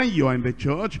 when you are in the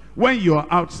church, when you are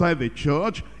outside the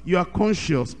church, you are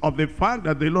conscious of the fact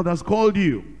that the Lord has called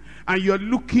you. And you are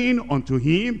looking unto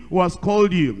him who has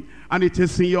called you. And it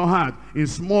is in your heart, in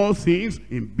small things,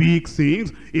 in big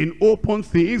things, in open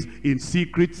things, in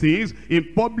secret things,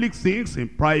 in public things, in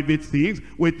private things,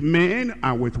 with men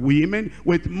and with women,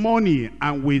 with money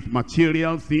and with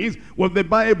material things, with the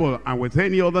Bible and with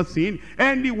any other thing.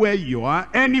 Anywhere you are,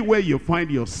 anywhere you find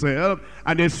yourself,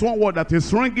 and there's one word that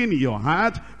is ringing in your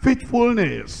heart: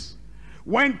 faithfulness.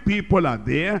 When people are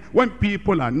there, when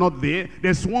people are not there,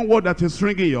 there's one word that is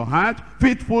ringing in your heart: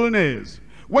 faithfulness.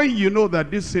 When you know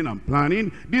that this thing I'm planning,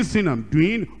 this thing I'm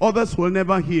doing, others will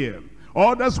never hear,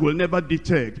 others will never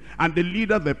detect, and the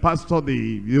leader, the pastor,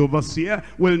 the overseer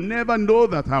will never know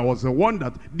that I was the one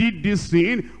that did this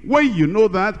thing. When you know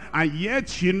that, and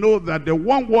yet you know that the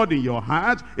one word in your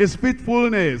heart is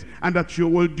faithfulness, and that you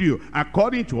will do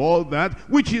according to all that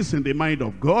which is in the mind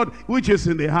of God, which is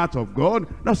in the heart of God,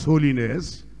 that's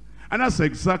holiness. And that's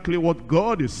exactly what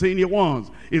God is saying he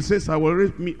wants. He says, I will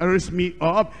raise me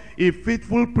up a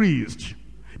faithful priest,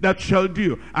 that shall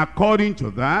do according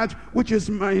to that which is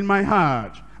in my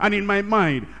heart and in my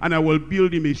mind. And I will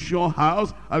build him a sure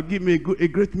house. I'll give him a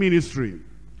great ministry.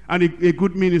 And a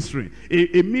good ministry.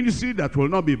 A ministry that will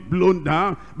not be blown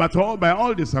down, but by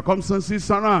all the circumstances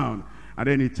around. And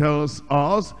then he tells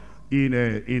us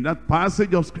in that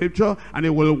passage of scripture, and he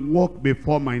will walk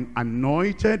before mine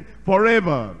anointed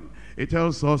forever. It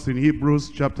tells us in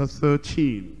Hebrews chapter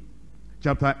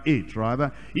 8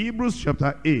 rather. Hebrews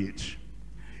chapter 8.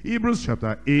 Hebrews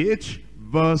chapter 8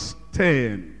 verse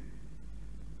 10.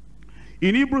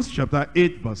 In Hebrews chapter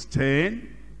 8 verse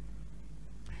 10,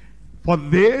 for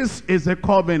this is a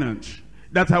covenant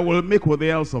that I will make with the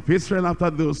house of Israel after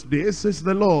those days, says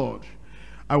the Lord.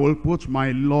 I will put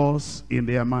my laws in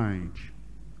their mind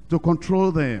to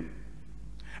control them.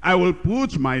 I will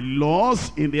put my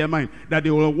laws in their mind, that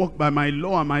they will walk by my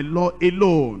law and my law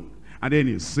alone. And then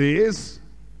he says,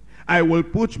 I will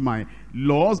put my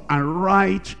laws and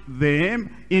write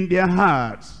them in their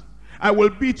hearts. I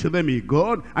will be to them a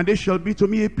God, and they shall be to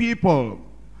me a people.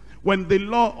 When the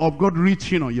law of God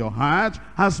reaching on your heart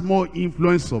has more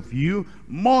influence of you,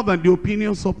 more than the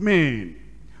opinions of men,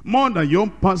 more than your own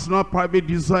personal private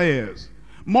desires,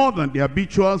 more than the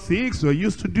habitual things you're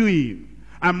used to doing,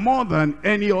 and more than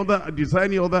any other desire,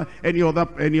 any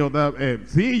other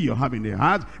thing you have in the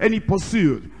heart, any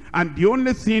pursuit. And the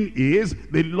only thing is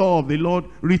the law of the Lord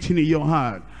reaching in your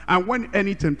heart. And when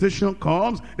any temptation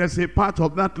comes, there's a part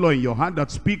of that law in your heart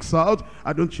that speaks out.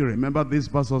 Don't you remember this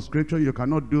verse of scripture? You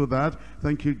cannot do that.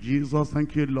 Thank you, Jesus.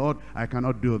 Thank you, Lord. I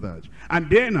cannot do that. And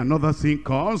then another thing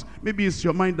comes. Maybe it's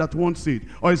your mind that wants it,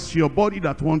 or it's your body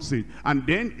that wants it. And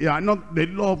then the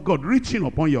law of God reaching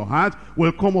upon your heart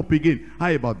will come up again.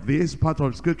 How about this part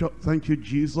of scripture? Thank you,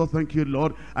 Jesus. Thank you,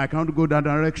 Lord. I can't go that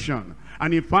direction.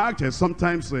 And in fact,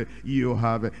 sometimes you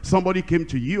have somebody came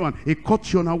to you and he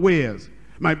caught you unawares.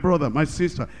 My brother, my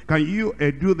sister, can you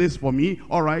do this for me?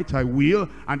 All right, I will.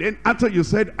 And then after you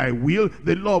said, I will,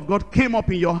 the law of God came up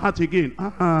in your heart again.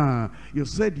 You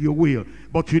said you will,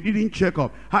 but you didn't check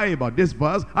up. How about this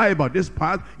verse? How about this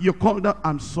part? You called out,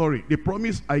 I'm sorry. The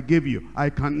promise I gave you,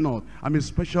 I cannot. I'm a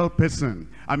special person.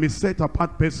 I'm a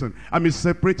set-apart person. I'm a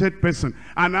separated person.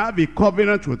 And I have a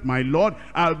covenant with my Lord.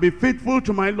 I'll be faithful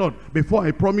to my Lord. Before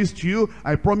I promised you,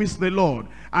 I promised the Lord.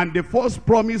 And the first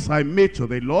promise I made to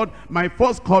the Lord, my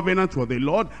first covenant with the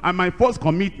Lord, and my first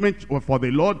commitment for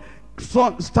the Lord,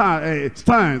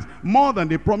 stands more than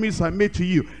the promise I made to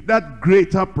you. That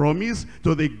greater promise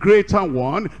to the greater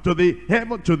one,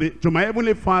 to my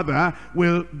heavenly Father,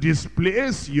 will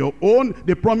displace your own,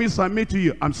 the promise I made to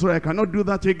you. I'm sorry, I cannot do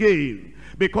that again,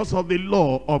 because of the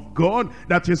law of God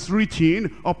that is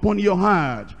written upon your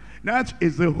heart. That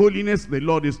is the holiness the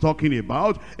Lord is talking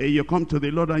about. You come to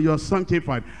the Lord and you are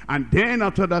sanctified. And then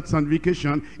after that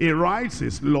sanctification, He writes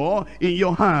His law in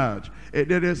your heart.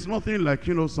 There is nothing like,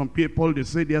 some people, they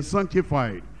say they are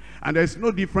sanctified. And there's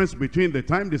no difference between the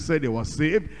time they said they were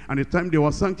saved and the time they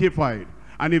were sanctified.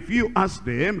 And if you ask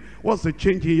them, what's the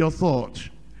change in your thought?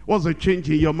 What's the change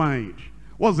in your mind?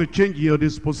 What's the change in your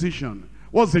disposition?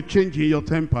 What's the change in your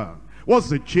temper? What's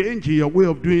the change in your way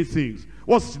of doing things?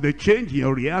 What's the change in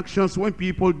your reactions when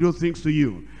people do things to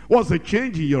you? What's the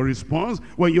change in your response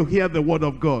when you hear the word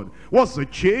of God? What's the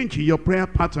change in your prayer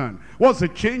pattern? What's the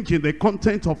change in the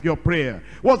content of your prayer?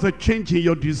 What's the change in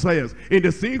your desires, in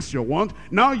the things you want?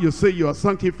 Now you say you are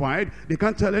sanctified, they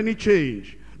can't tell any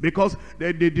change. Because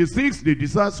the things they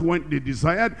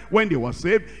desired when they were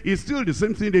saved is still the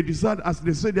same thing they desired as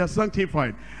they say they are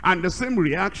sanctified. And the same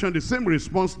reaction, the same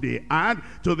response they had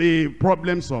to the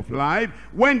problems of life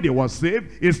when they were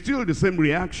saved is still the same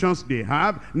reactions they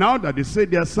have now that they say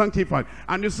they are sanctified.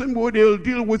 And the same way they will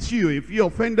deal with you if you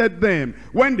offended them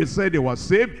when they said they were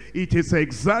saved. It is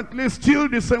exactly still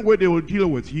the same way they will deal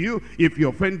with you if you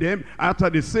offend them after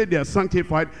they say they are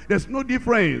sanctified. There's no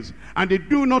difference. And they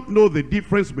do not know the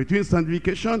difference between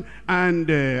sanctification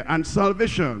and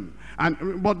salvation.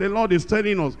 But the Lord is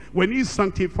telling us, when He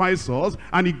sanctifies us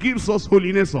and He gives us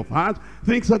holiness of heart,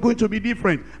 things are going to be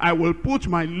different. I will put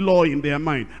my law in their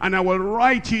mind, and I will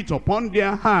write it upon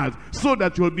their heart, so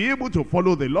that you'll be able to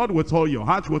follow the Lord with all your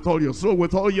heart, with all your soul,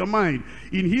 with all your mind.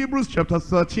 In Hebrews chapter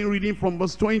 13, reading from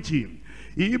verse 20.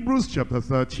 Hebrews chapter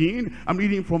 13, I'm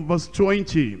reading from verse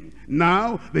 20.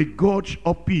 Now the God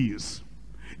of peace,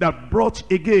 that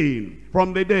brought again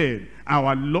from the dead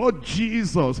our Lord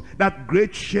Jesus, that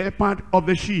great shepherd of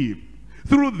the sheep,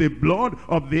 through the blood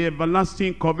of the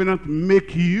everlasting covenant,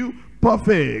 make you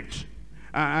perfect.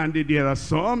 And there are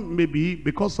some, maybe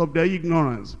because of their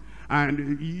ignorance,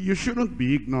 and you shouldn't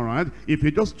be ignorant. If you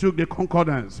just took the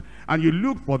concordance and you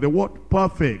look for the word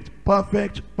perfect,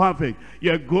 perfect, perfect,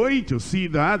 you're going to see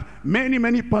that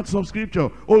many parts of Scripture,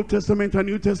 Old Testament and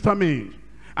New Testament.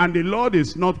 And the Lord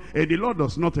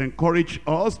does not encourage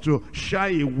us to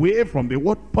shy away from the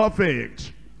word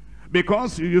perfect.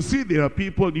 Because you see, there are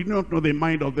people who do not know the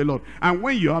mind of the Lord. And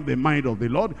when you have the mind of the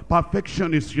Lord,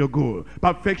 perfection is your goal.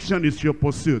 Perfection is your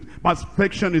pursuit.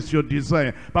 Perfection is your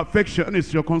desire. Perfection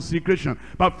is your consecration.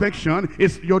 Perfection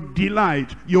is your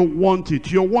delight. You want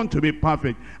it. You want to be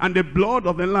perfect. And the blood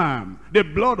of the Lamb, the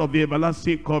blood of the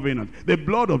everlasting covenant, the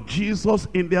blood of Jesus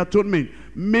in the atonement,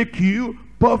 make you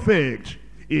perfect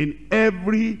in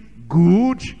every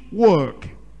good work,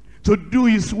 to do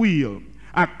His will,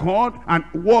 accord and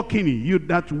working in you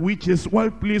that which is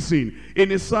well-pleasing in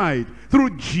His sight,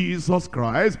 through Jesus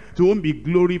Christ, to whom be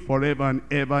glory forever and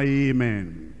ever.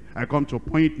 Amen. I come to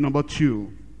point number 2.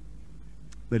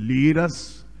 The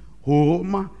leader's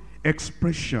home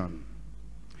expression.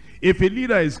 If a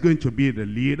leader is going to be the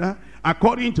leader,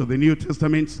 according to the New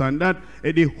Testament standard,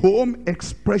 the home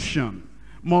expression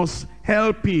must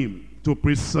help him to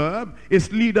preserve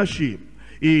his leadership.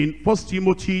 In 1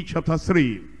 Timothy chapter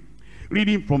 3,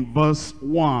 reading from verse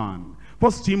 1.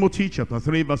 1 Timothy chapter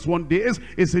 3 verse 1, this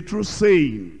is a true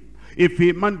saying: if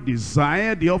a man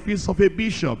desire the office of a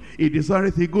bishop, he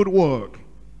desireth a good work.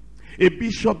 A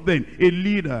bishop then, a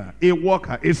leader, a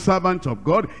worker, a servant of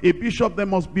God, a bishop then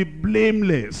must be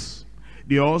blameless,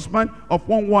 the husband of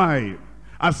one wife.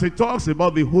 As it talks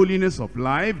about the holiness of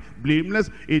life, blameless,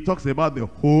 it talks about the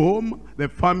home, the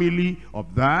family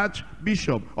of that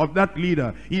bishop, of that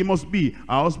leader. He must be the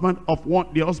husband of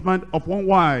one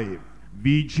wife,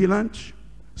 vigilant,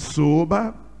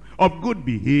 sober, of good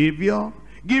behavior,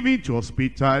 given to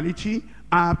hospitality,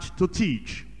 apt to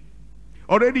teach.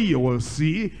 Already you will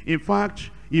see, in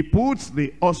fact, he puts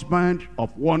the husband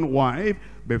of one wife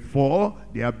before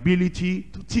the ability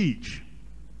to teach.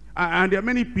 And there are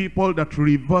many people that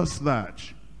reverse that.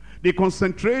 They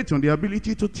concentrate on the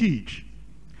ability to teach.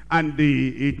 And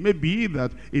it may be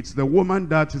that it's the woman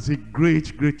that is a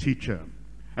great teacher.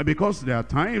 And because there are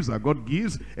times that God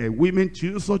gives women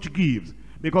too such gifts,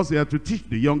 because they are to teach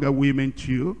the younger women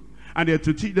too. And they are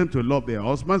to teach them to love their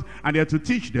husbands, and they are to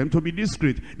teach them to be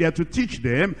discreet. They are to teach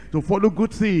them to follow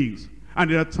good things.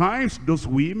 And there are times those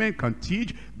women can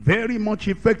teach very much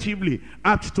effectively,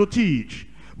 apt to teach.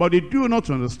 But they do not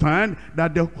understand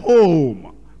that the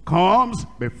home comes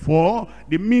before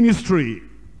the ministry.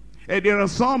 And there are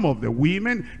some of the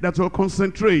women that will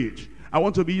concentrate. I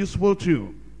want to be useful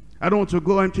too. I don't want to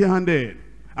go empty-handed.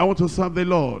 I want to serve the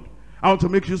Lord. I want to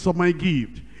make use of my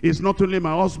gift. It's not only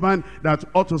my husband that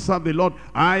ought to serve the Lord.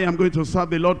 I am going to serve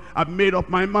the Lord. I've made up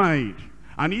my mind.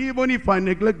 And even if I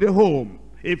neglect the home,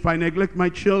 if I neglect my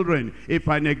children, if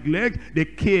I neglect the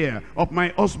care of my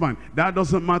husband, that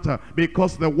doesn't matter,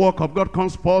 because the work of God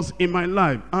comes first in my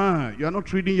life. You are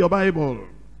not reading your Bible.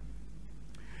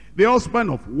 The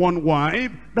husband of one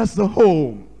wife, that's the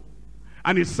home.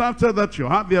 And it's after that you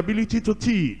have the ability to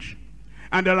teach.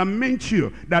 And there are men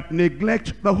too that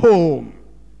neglect the home.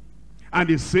 And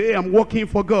they say, I'm working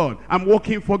for God. I'm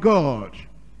working for God.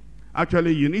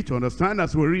 Actually, you need to understand,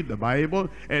 as we read the Bible,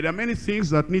 there are many things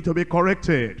that need to be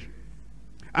corrected.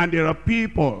 And there are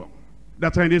people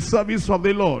that are in the service of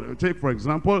the Lord. Take, for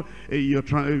example,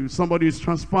 somebody is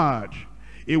transferred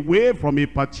away from a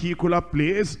particular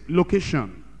place,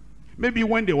 location. Maybe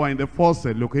when they were in the first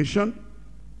location,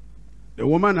 the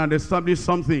woman had established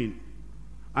something,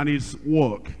 and it's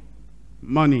work,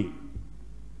 money,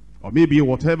 or maybe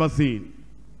whatever thing.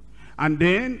 And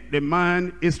then the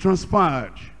man is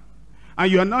transferred.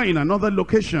 And you are now in another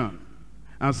location.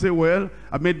 And say, well,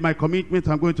 I made my commitment.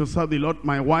 I'm going to serve the Lord.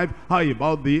 My wife, how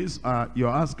about this? You're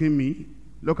asking me.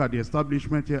 Look at the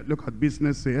establishment here. Look at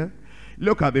business here.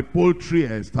 Look at the poultry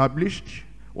established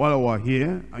while we're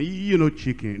here. You know,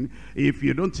 chicken. If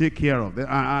you don't take care of them,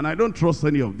 and I don't trust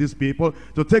any of these people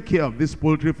to take care of this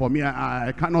poultry for me.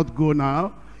 I cannot go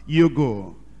now. You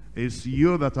go. It's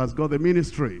you that has got the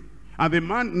ministry. And the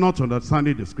man, not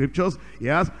understanding the scriptures, he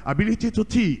has ability to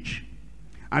teach.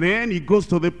 And then he goes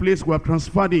to the place where I've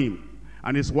transferred him.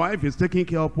 And his wife is taking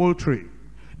care of poultry.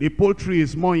 The poultry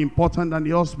is more important than the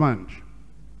husband.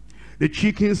 The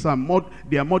chickens are more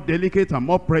delicate and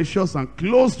more precious and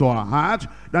close to our heart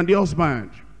than the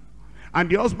husband. And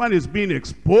the husband is being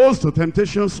exposed to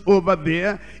temptations over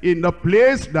there in the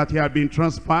place that he had been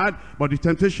transferred. But the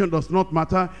temptation does not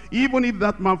matter. Even if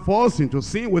that man falls into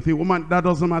sin with a woman, that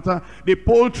doesn't matter. The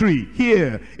poultry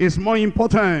here is more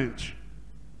important.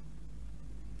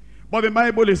 But the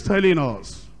Bible is telling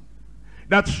us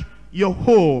that your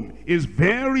home is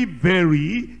very,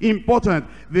 very important.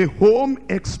 The home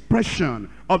expression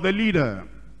of the leader.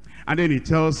 And then it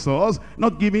tells us,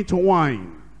 not giving to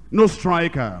wine, no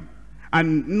striker,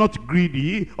 and not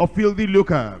greedy or filthy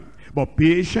lucre, but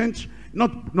patient,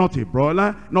 not a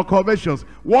brawler, not covetous,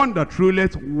 one that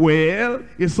ruleth well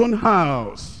his own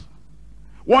house.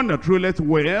 One that ruleth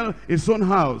well his own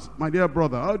house. My dear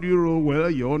brother, how do you rule well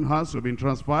your own house? You've been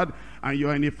transferred and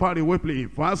you're in a faraway place. In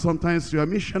fact, sometimes you're a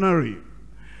missionary.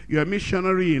 You're a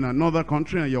missionary in another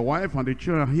country, and your wife and the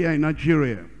children are here in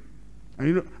Nigeria.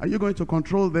 And are you going to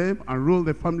control them and rule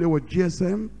the family with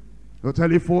GSM, your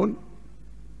telephone?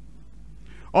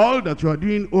 All that you are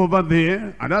doing over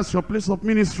there, and that's your place of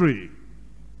ministry.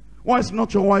 Why is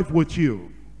not your wife with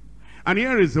you? And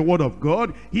here is the word of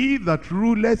God. He that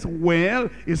ruleth well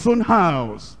his own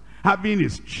house, having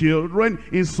his children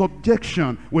in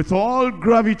subjection with all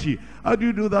gravity. How do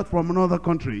you do that from another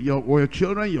country? Your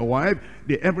children, your wife,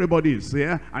 everybody is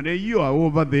there, and then you are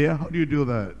over there. How do you do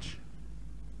that?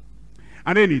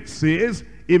 And then it says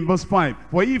in verse 5,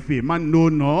 for if a man know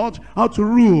not how to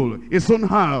rule his own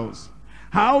house,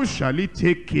 how shall he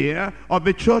take care of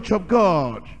the church of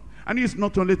God? And he's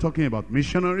not only talking about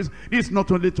missionaries. He's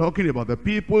not only talking about the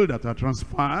people that are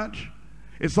transferred.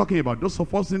 He's talking about those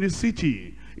of us in the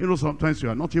city. You know, sometimes you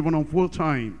are not even on full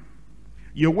time.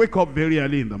 You wake up very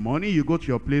early in the morning. You go to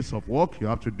your place of work. You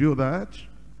have to do that.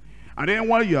 And then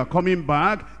while you are coming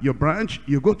back, your branch,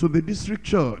 you go to the district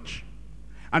church.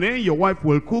 And then your wife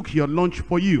will cook your lunch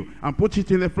for you and put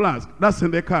it in the flask. That's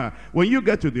in the car. When you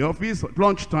get to the office at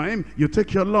lunchtime, you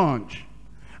take your lunch.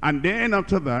 And then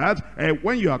after that,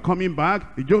 when you are coming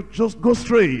back, you just go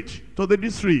straight to the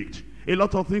district. A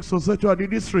lot of things to say to the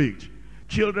district.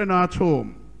 Children are at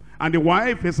home. And the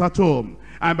wife is at home.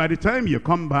 And by the time you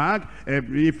come back,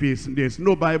 if there's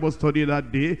no Bible study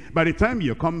that day, by the time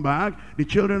you come back, the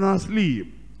children are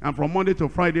asleep. And from Monday to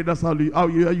Friday, that's how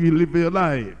you live your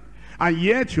life. And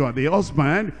yet you are the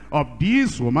husband of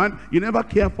this woman. You never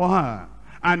care for her.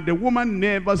 And the woman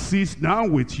never sits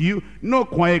down with you. No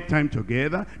quiet time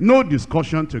together. No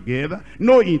discussion together.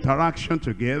 No interaction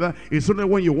together. It's only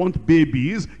when you want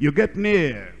babies, you get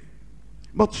near.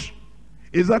 But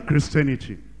is that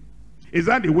Christianity? Is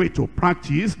that the way to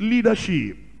practice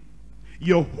leadership?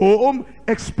 your home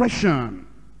expression,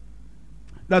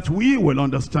 that we will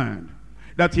understand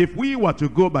that if we were to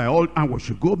go by all, and we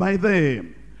should go by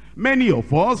them, many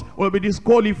of us will be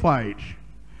disqualified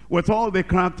with all the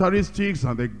characteristics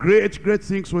and the great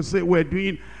things we say we're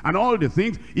doing and all the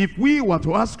things. If we were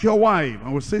to ask your wife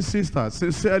and we say, sister,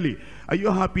 sincerely, are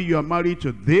you happy you are married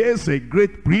to this, a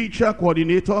great preacher,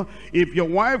 coordinator? If your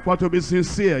wife were to be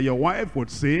sincere, your wife would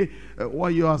say, why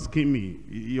are you asking me?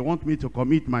 You want me to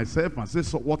commit myself and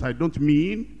say what I don't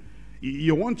mean?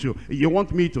 You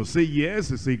want me to say, yes,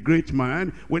 he's a great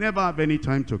man. We never have any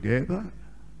time together.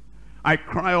 I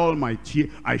cry all my tears.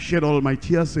 I shed all my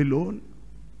tears alone.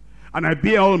 And I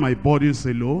bear all my burdens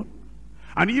alone.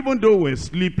 And even though we're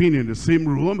sleeping in the same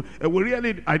room,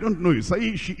 I don't know.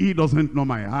 He doesn't know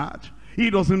my heart. He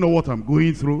doesn't know what I'm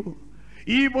going through.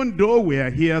 Even though we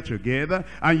are here together,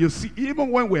 and you see,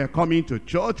 even when we are coming to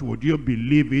church, would you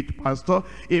believe it, Pastor?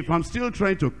 If I'm still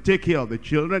trying to take care of the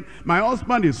children, my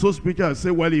husband is so spiritual, I say,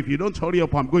 well, if you don't hurry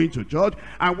up, I'm going to church.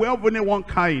 And we have only one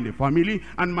car in the family,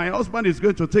 and my husband is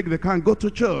going to take the car and go to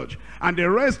church. And the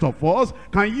rest of us,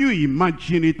 can you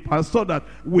imagine it, Pastor, that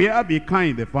we have a car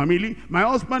in the family? My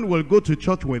husband will go to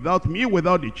church without me,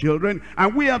 without the children,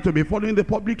 and we have to be following the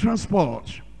public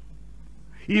transport.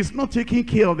 He's not taking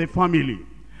care of the family.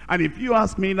 And if you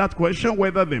ask me that question,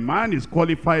 whether the man is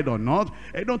qualified or not,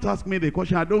 don't ask me the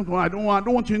question. I don't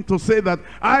want you to say that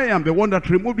I am the one that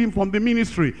removed him from the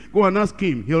ministry. Go and ask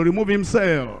him. He'll remove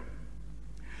himself.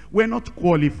 We're not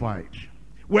qualified.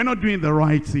 We're not doing the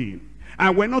right thing.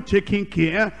 And we're not taking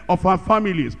care of our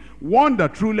families. One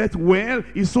that ruleth well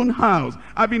his own house,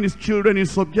 having his children in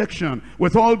subjection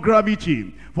with all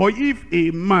gravity. For if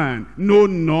a man know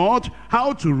not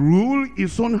how to rule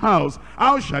his own house,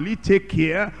 how shall he take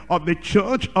care of the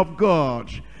church of God?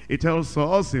 It tells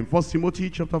us in 1 Timothy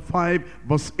chapter 5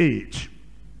 verse 8.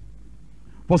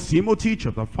 1 Timothy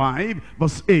chapter 5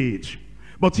 verse 8.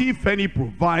 But if any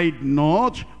provide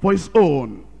not for his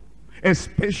own,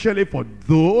 especially for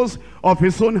those of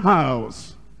his own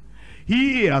house,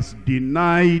 he has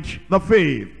denied the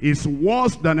faith, is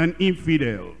worse than an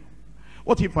infidel.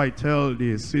 What if I tell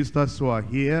the sisters who are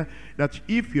here that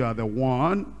if you are the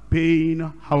one paying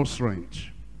house rent,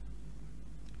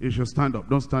 you should stand up?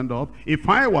 Don't stand up. If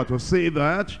I were to say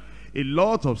that, a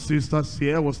lot of sisters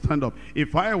here will stand up.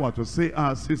 If I were to say,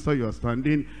 sister, you are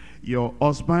standing, your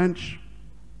husband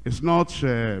is not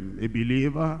a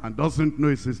believer and doesn't know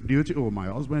it's his duty. Oh, my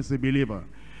husband is a believer.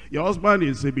 Your husband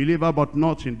is a believer but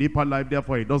not in deeper life,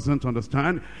 therefore he doesn't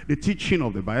understand the teaching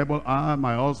of the Bible.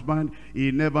 My husband, he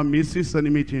never misses any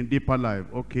meeting in deeper life.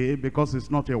 Okay, because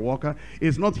he's not a worker.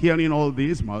 He's not hearing all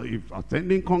this, he's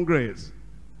attending Congress.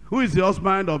 Who is the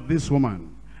husband of this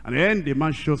woman? And then the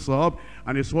man shows up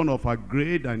and is one of our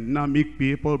great dynamic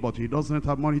people, but he doesn't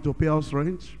have money to pay house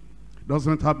rent.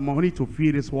 Doesn't have money to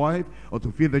feed his wife or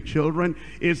to feed the children.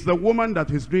 It's the woman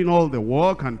that is doing all the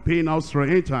work and paying house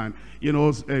rent and,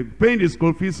 paying the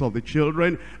school fees of the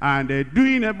children and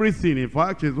doing everything. In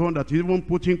fact, it's the one that is even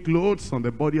putting clothes on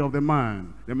the body of the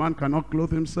man. The man cannot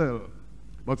clothe himself.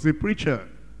 But the preacher,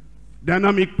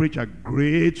 dynamic preacher,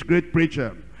 great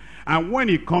preacher. And when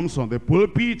he comes on the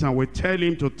pulpit and we tell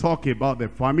him to talk about the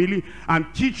family and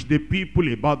teach the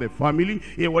people about the family,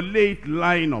 he will lay it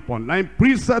line upon line,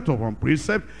 precept upon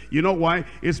precept. You know why?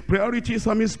 His priorities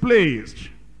are misplaced.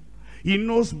 He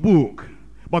knows book,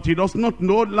 but he does not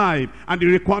know life and the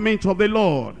requirements of the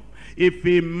Lord. If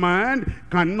a man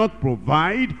cannot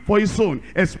provide for his own,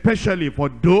 especially for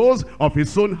those of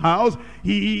his own house,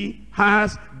 he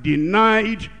has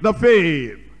denied the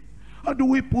faith. How do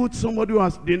we put somebody who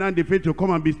has denied the faith to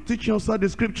come and be teaching us the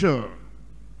scripture?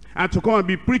 And to come and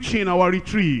be preaching our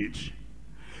retreat?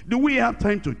 Do we have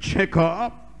time to check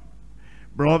up?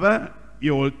 Brother,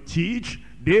 you will teach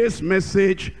this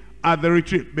message at the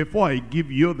retreat. Before I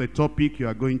give you the topic you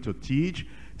are going to teach,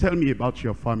 tell me about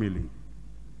your family.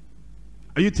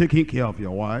 Are you taking care of your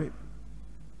wife?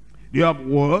 Do you have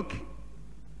work?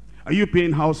 Are you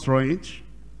paying house rent?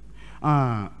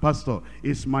 Pastor,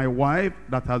 it's my wife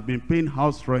that has been paying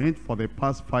house rent for the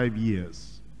past 5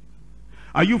 years.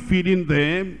 Are you feeding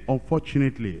them?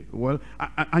 Unfortunately. Well,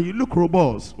 and you look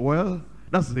robust. Well,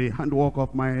 that's the handwork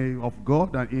of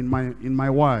God and in my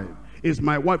wife. It's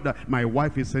my wife that my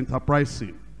wife is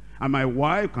enterprising. And my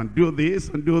wife can do this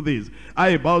and do this. How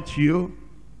about you?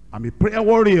 I'm a prayer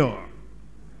warrior.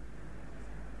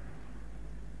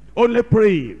 Only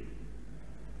praying.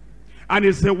 And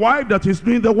it's the wife that is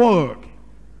doing the work.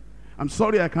 I'm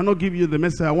sorry I cannot give you the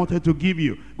message I wanted to give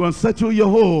you. Go and settle your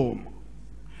home.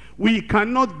 We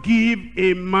cannot give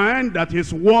a man that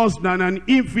is worse than an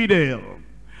infidel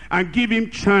and give him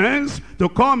chance to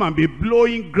come and be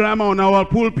blowing grammar on our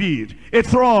pulpit.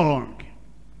 It's wrong.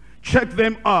 Check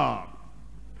them up.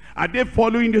 Are they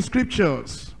following the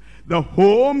scriptures? The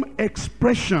home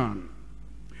expression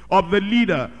of the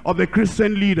leader, of the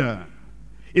Christian leader,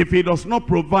 if he does not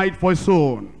provide for his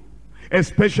own,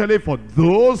 especially for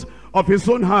those of his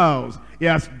own house, he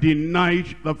has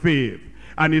denied the faith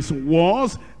and is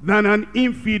worse than an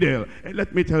infidel.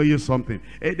 Let me tell you something.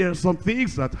 There are some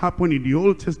things that happen in the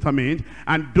Old Testament,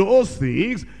 and those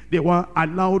things, they were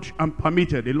allowed and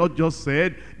permitted. The Lord just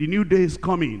said, the new day is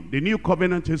coming, the new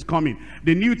covenant is coming,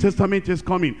 the New Testament is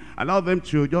coming. Allow them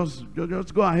to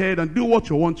just go ahead and do what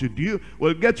you want to do.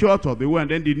 We'll get you out of the way,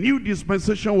 and then the new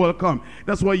dispensation will come.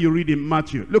 That's why you read in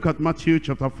Matthew. Look at Matthew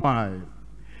chapter 5.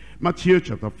 Matthew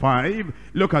chapter 5,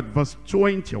 look at verse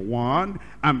 21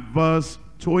 and verse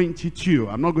 22.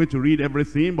 I'm not going to read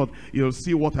everything, but you'll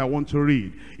see what I want to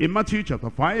read. In Matthew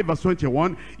chapter 5, verse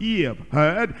 21, ye have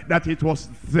heard that it was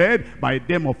said by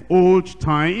them of old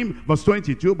time. Verse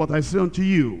 22, but I say unto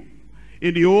you.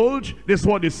 In the old, this is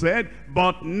what they said,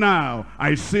 but now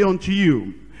I say unto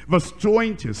you. Verse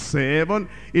 27,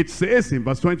 it says in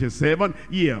verse 27,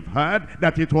 ye have heard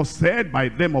that it was said by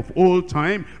them of old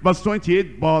time. Verse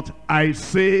 28, but I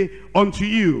say unto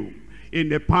you. In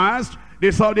the past,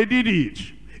 this is how they did it.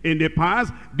 In the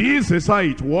past, this is how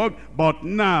it worked, but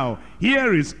now,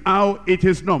 here is how it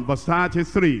is done. Verse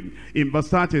 33. In verse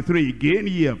 33 again,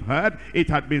 ye have heard, it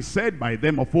had been said by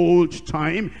them of old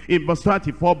time. In verse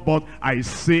 34, but I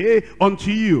say unto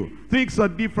you. Things are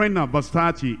different now. Verse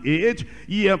 38,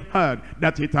 ye have heard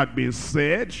that it had been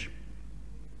said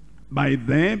by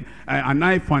them, an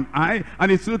eye for an eye,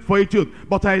 and a tooth for a tooth.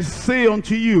 But I say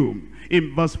unto you,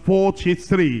 in verse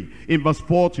 43,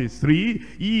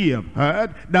 ye have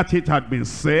heard that it had been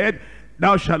said,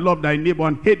 thou shalt love thy neighbor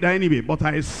and hate thy enemy. But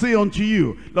I say unto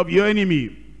you, love your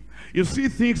enemy. You see,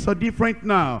 things are different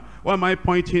now. Why am I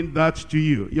pointing that to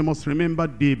you? You must remember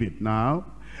David now.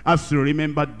 As you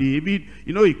remember David,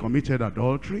 you know he committed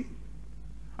adultery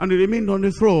and he remained on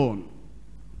the throne.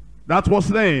 That was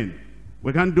then.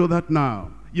 We can't do that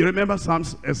now. You remember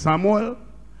Samuel?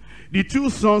 The two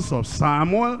sons of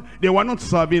Samuel, they were not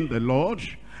serving the Lord,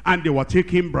 and they were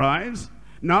taking bribes.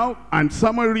 Now, and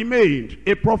Samuel remained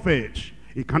a prophet.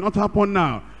 It cannot happen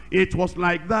now. It was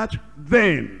like that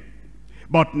then.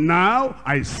 But now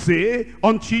I say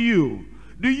unto you,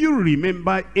 do you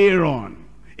remember Aaron?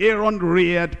 Aaron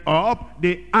reared up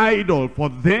the idol for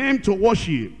them to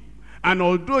worship. And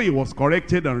although he was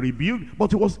corrected and rebuked,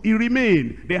 but he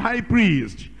remained the high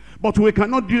priest. But we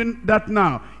cannot do that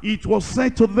now. It was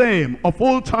said to them of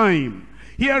old time.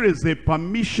 Here is the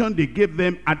permission they gave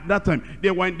them at that time.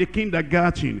 They were in the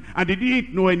kindergarten and they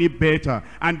didn't know any better.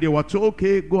 And they were told,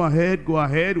 okay, go ahead,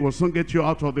 we'll soon get you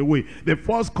out of the way. The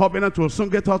first covenant will soon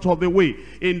get out of the way.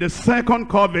 In the second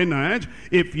covenant,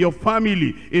 if your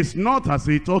family is not as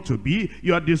it ought to be,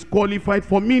 you are disqualified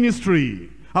for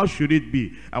ministry. How should it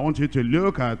be? I want you to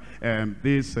look at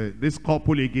this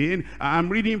couple again. I'm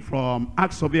reading from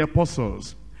Acts of the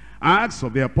Apostles. Acts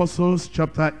of the Apostles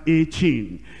chapter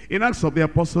 18. In Acts of the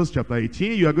Apostles chapter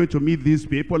 18, you are going to meet these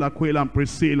people, Aquila and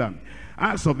Priscilla.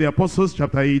 Acts of the Apostles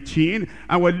chapter 18,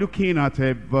 and we're looking at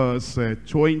verse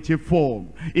 24.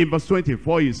 In verse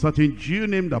 24, a certain Jew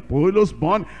named Apollos,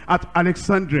 born at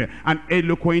Alexandria, an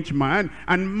eloquent man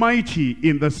and mighty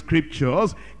in the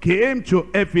scriptures, came to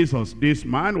Ephesus. This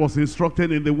man was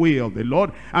instructed in the way of the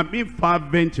Lord, and being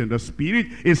fervent in the spirit,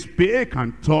 he spake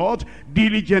and taught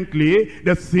diligently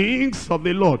the things of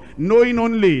the Lord, knowing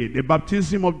only the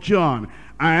baptism of John.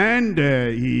 And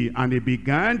he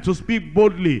began to speak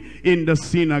boldly in the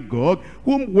synagogue,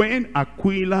 whom when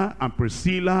Aquila and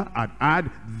Priscilla had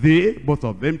heard, they, both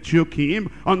of them, took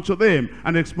him unto them,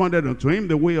 and expounded unto him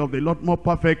the way of the Lord more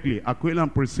perfectly. Aquila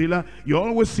and Priscilla, you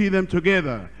always see them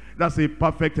together. That's a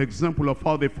perfect example of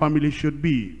how the family should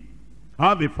be.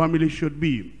 How the family should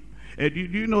be. Do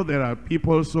you know there are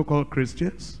people, so-called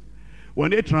Christians, when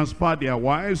they transfer their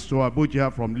wives to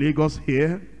Abuja from Lagos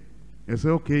here, they say,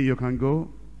 okay, you can go.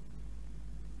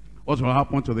 What will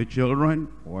happen to the children?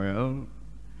 Well,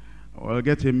 we'll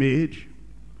get a maid.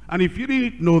 And if you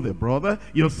didn't know the brother,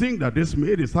 you'll think that this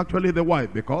maid is actually the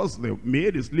wife, because the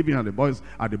maid is living at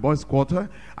the boys' quarter,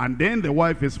 and then the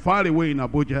wife is far away in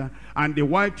Abuja, and the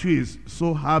wife too is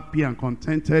so happy and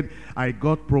contented. I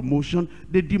got promotion.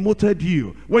 They demoted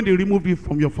you when they removed you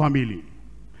from your family.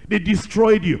 They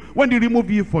destroyed you. When they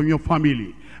remove you from your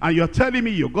family, and you're telling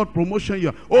me you got promotion,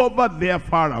 you're over there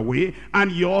far away,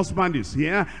 and your husband is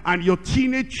here, and your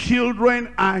teenage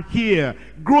children are here,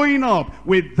 growing up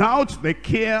without the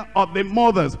care of the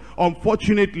mothers.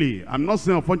 Unfortunately, I'm not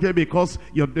saying unfortunately because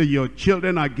your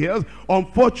children are girls.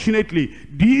 Unfortunately,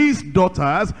 these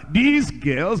daughters, these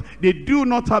girls, they do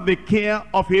not have the care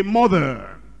of a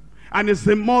mother. And it's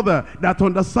a mother that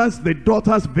understands the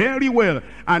daughters very well.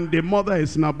 And the mother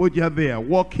is in Abuja there,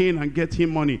 working and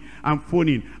getting money and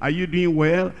phoning. Are you doing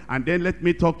well? And then let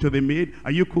me talk to the maid.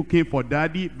 Are you cooking for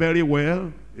daddy? Very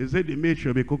well. Is it the maid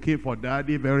should be cooking for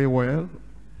daddy? Very well.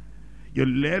 You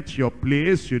left your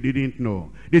place, you didn't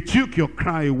know. They took your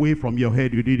cry away from your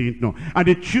head, you didn't know. And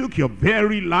they took your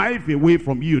very life away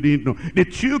from you, you didn't know. They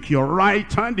took your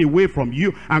right hand away from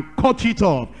you and cut it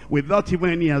off without even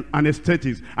any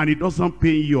anesthetics. And it doesn't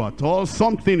pain you at all.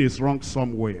 Something is wrong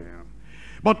somewhere.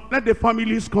 But let the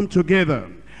families come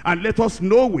together. And let us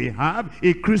know we have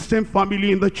a Christian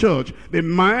family in the church, the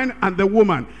man and the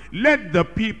woman. Let the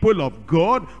people of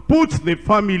God put the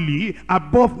family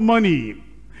above money.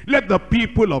 Let the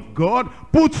people of God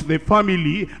put the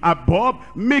family above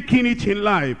making it in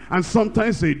life. And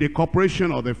sometimes the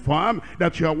corporation or the firm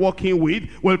that you are working with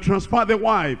will transfer the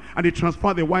wife, and they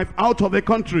transfer the wife out of the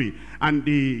country. And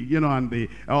the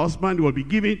husband will be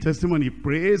giving testimony,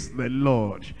 praise the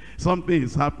Lord. Something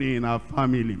is happening in our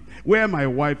family. Where my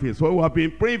wife is, well, we have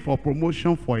been praying for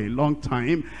promotion for a long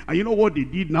time. And you know what they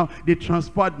did now? They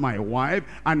transferred my wife,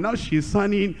 and now she's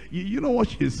earning, you know what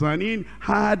she's earning?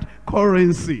 Hard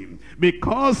currency.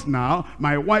 Because now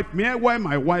my wife, where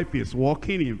my wife is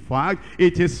working, in fact,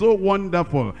 it is so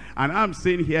wonderful. And I'm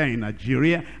sitting here in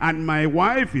Nigeria, and my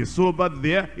wife is over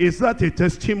there. Is that a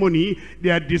testimony? They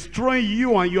are destroying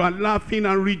you, and you are laughing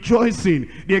and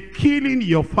rejoicing. They're killing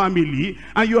your family,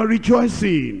 and you are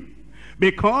rejoicing.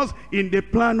 Because in the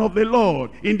plan of the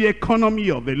Lord, in the economy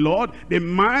of the Lord, the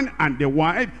man and the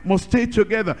wife must stay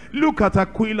together. Look at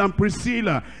Aquila and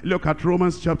Priscilla. Look at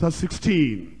Romans chapter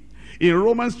 16. In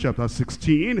Romans chapter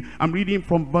 16, I'm reading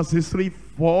from verses 3,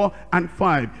 4, and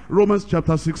 5. Romans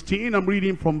chapter 16, I'm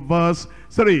reading from verse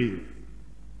 3.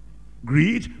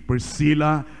 Greet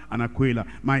Priscilla and Aquila,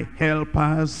 my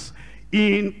helpers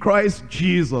in Christ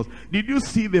Jesus. Did you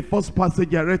see the first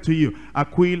passage I read to you?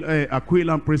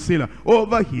 Aquila and Priscilla.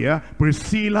 Over here,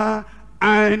 Priscilla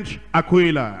and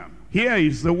Aquila. Here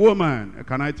is the woman.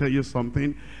 Can I tell you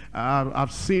something? I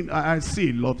see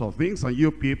a lot of things, and you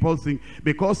people think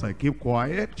because I keep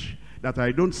quiet that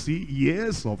I don't see.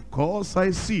 Yes, of course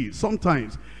I see.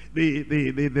 Sometimes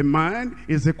the man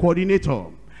is the coordinator,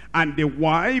 and the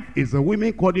wife is the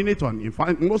women coordinator. And in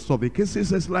fact, most of the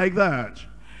cases it's like that.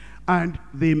 And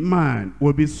the man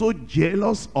will be so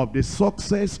jealous of the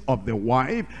success of the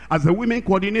wife as the women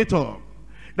coordinator,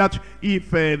 that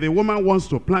if the woman wants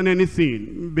to plan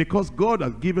anything, because God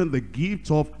has given the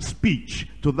gift of speech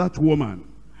to that woman,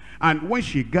 and when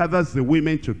she gathers the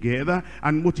women together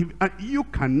and motivate, and you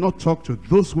cannot talk to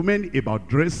those women about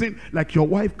dressing like your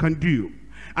wife can do.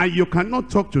 And you cannot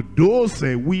talk to those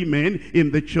women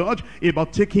in the church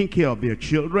about taking care of their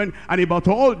children and about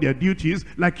all their duties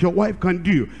like your wife can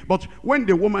do. But when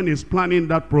the woman is planning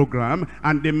that program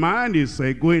and the man is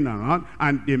going around,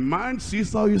 and the man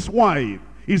sees how his wife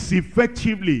is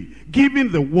effectively giving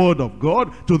the word of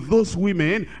God to those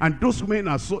women, and those women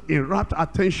are so in rapt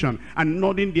attention and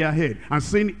nodding their head and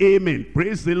saying amen,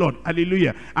 praise the Lord,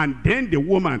 hallelujah. And then the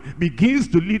woman begins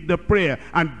to lead the prayer,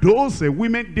 and those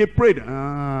women, they prayed,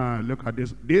 look at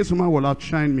this woman will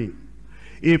outshine me.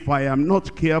 If I am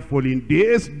not careful in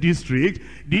this district,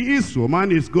 this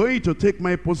woman is going to take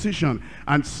my position.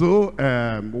 And so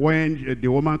when the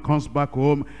woman comes back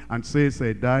home and says,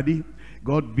 Daddy,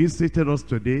 God visited us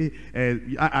today.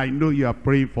 I know you are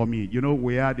praying for me. You know,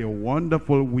 we had a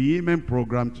wonderful women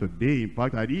program today. In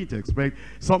fact, I didn't expect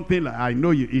something like, I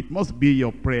know you, it must be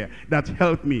your prayer that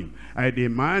helped me. The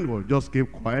man will just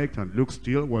keep quiet and look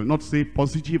still, will not say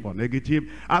positive or negative.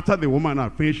 After the woman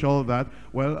had finished all that,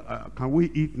 well, can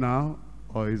we eat now?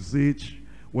 Or is it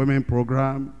women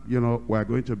program? You know, we're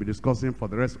going to be discussing for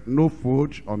the rest. No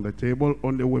food on the table,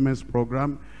 only women's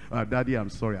program. Daddy, I'm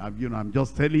sorry. I'm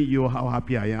just telling you how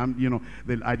happy I am. You know,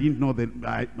 that I didn't know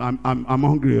that I'm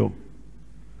hungry.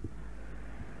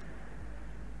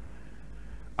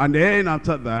 And then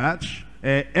after that,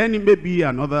 and maybe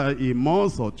another a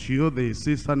month or two, the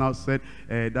sister now said,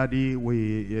 Daddy,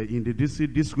 we in the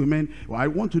district, these women, I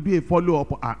want to do a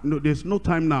follow-up. No, there's no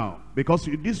time now, because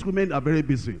these women are very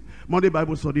busy. Monday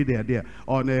Bible study, they are there.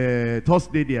 On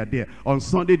Thursday, they are there. On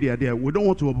Sunday, they are there. We don't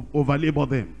want to overlabor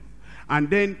them. And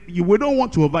then we don't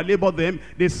want to overlabor them.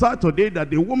 The Saturday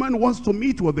that the woman wants to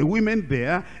meet with the women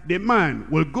there, the man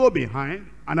will go behind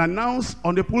and announce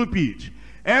on the pulpit,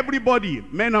 everybody,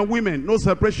 men and women, no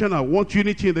separation. I want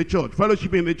unity in the church,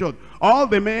 fellowship in the church. All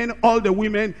the men, all the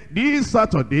women, this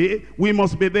Saturday, we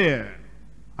must be there.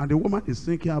 And the woman is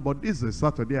thinking about, this is the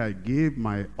Saturday I gave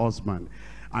my husband.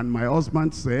 And my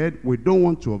husband said, we don't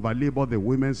want to overlabor the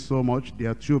women so much, they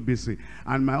are too busy.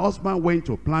 And my husband went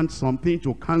to plan something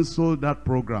to cancel that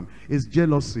program. It's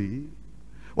jealousy.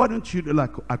 Why don't you do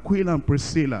like Aquila and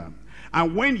Priscilla?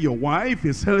 And when your wife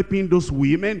is helping those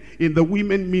women in the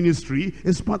women ministry,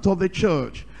 it's part of the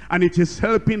church. And it is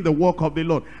helping the work of the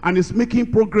Lord. And it's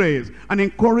making progress. And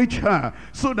encourage her.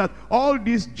 So that all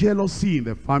this jealousy in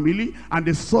the family and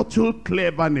the subtle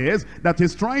cleverness that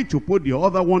is trying to put the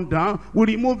other one down, will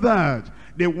remove that.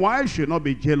 The wife should not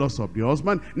be jealous of the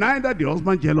husband. Neither the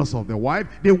husband jealous of the wife.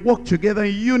 They work together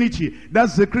in unity.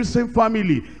 That's the Christian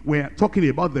family. We're talking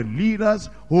about the leader's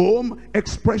home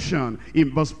expression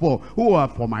in verse 4. Who are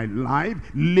for my life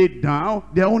laid down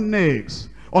their own necks,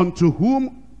 unto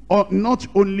whom not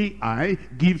only I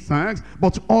give thanks,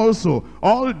 but also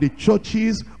all the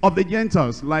churches of the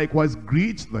Gentiles likewise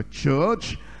greet the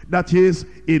church that is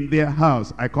in their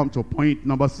house. I come to point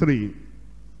number 3.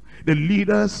 The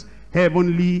leader's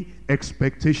heavenly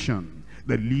expectation.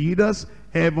 The leader's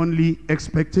heavenly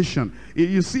expectation.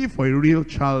 You see, for a real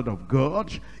child of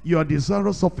God, you are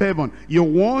desirous of heaven. You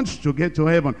want to get to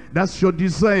heaven. That's your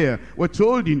desire. We're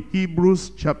told in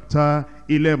Hebrews chapter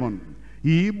 11.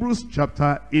 Hebrews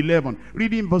chapter 11,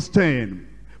 reading verse 10.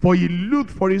 For he looked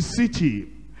for a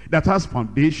city that has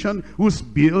foundation, whose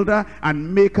builder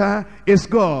and maker is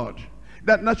God.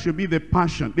 That should be the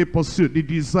passion, the pursuit, the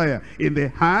desire in the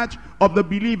heart of the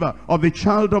believer, of the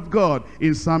child of God.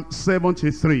 In Psalm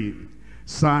 73.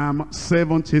 Psalm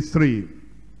 73.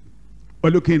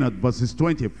 We're looking at verses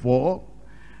 24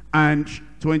 and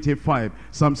 25.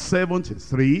 Psalm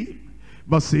 73,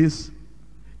 verses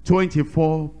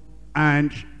 24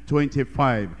 and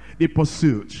 25. The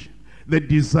pursuit, the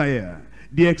desire,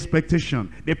 the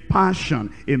expectation, the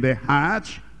passion in the heart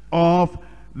of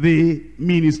the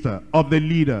minister, of the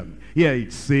leader. Here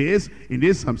it says in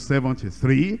this Psalm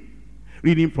 73,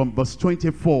 reading from verse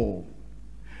 24,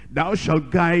 thou shalt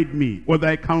guide me with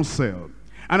thy counsel,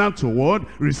 and afterward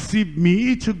receive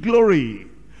me to glory.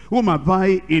 Whom have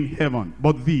I in heaven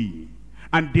but thee?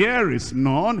 And there is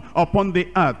none upon the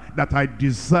earth that I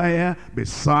desire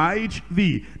beside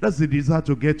thee. That's the desire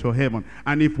to get to heaven.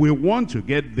 And if we want to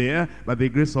get there, by the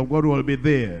grace of God, we'll be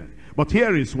there. But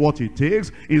here is what it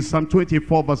takes in Psalm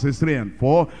 24 verses 3 and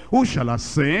 4. Who shall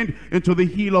ascend into the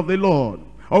hill of the Lord?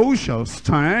 Or who shall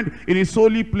stand in his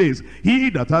holy place? He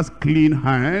that has clean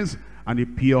hands and a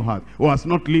pure heart, who has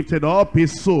not lifted up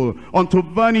his soul unto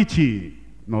vanity,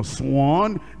 nor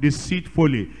sworn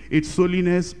deceitfully. It's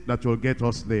holiness that will get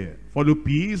us there. Follow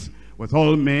peace with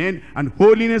all men, and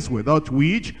holiness without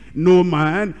which no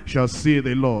man shall see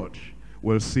the Lord.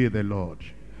 Will see the Lord.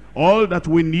 All that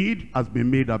we need has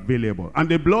been made available. And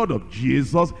the blood of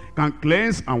Jesus can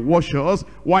cleanse and wash us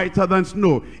whiter than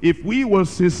snow. If we will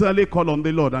sincerely call on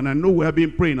the Lord, and I know we have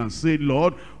been praying and said,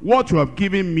 Lord, what you have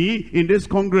given me in this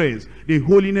congress, the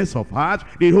holiness of heart,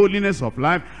 the holiness of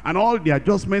life, and all the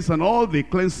adjustments and all the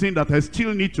cleansing that I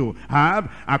still need to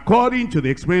have, according to the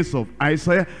experience of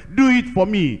Isaiah, do it for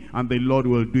me, and the Lord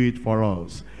will do it for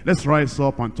us. Let's rise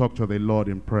up and talk to the Lord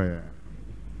in prayer.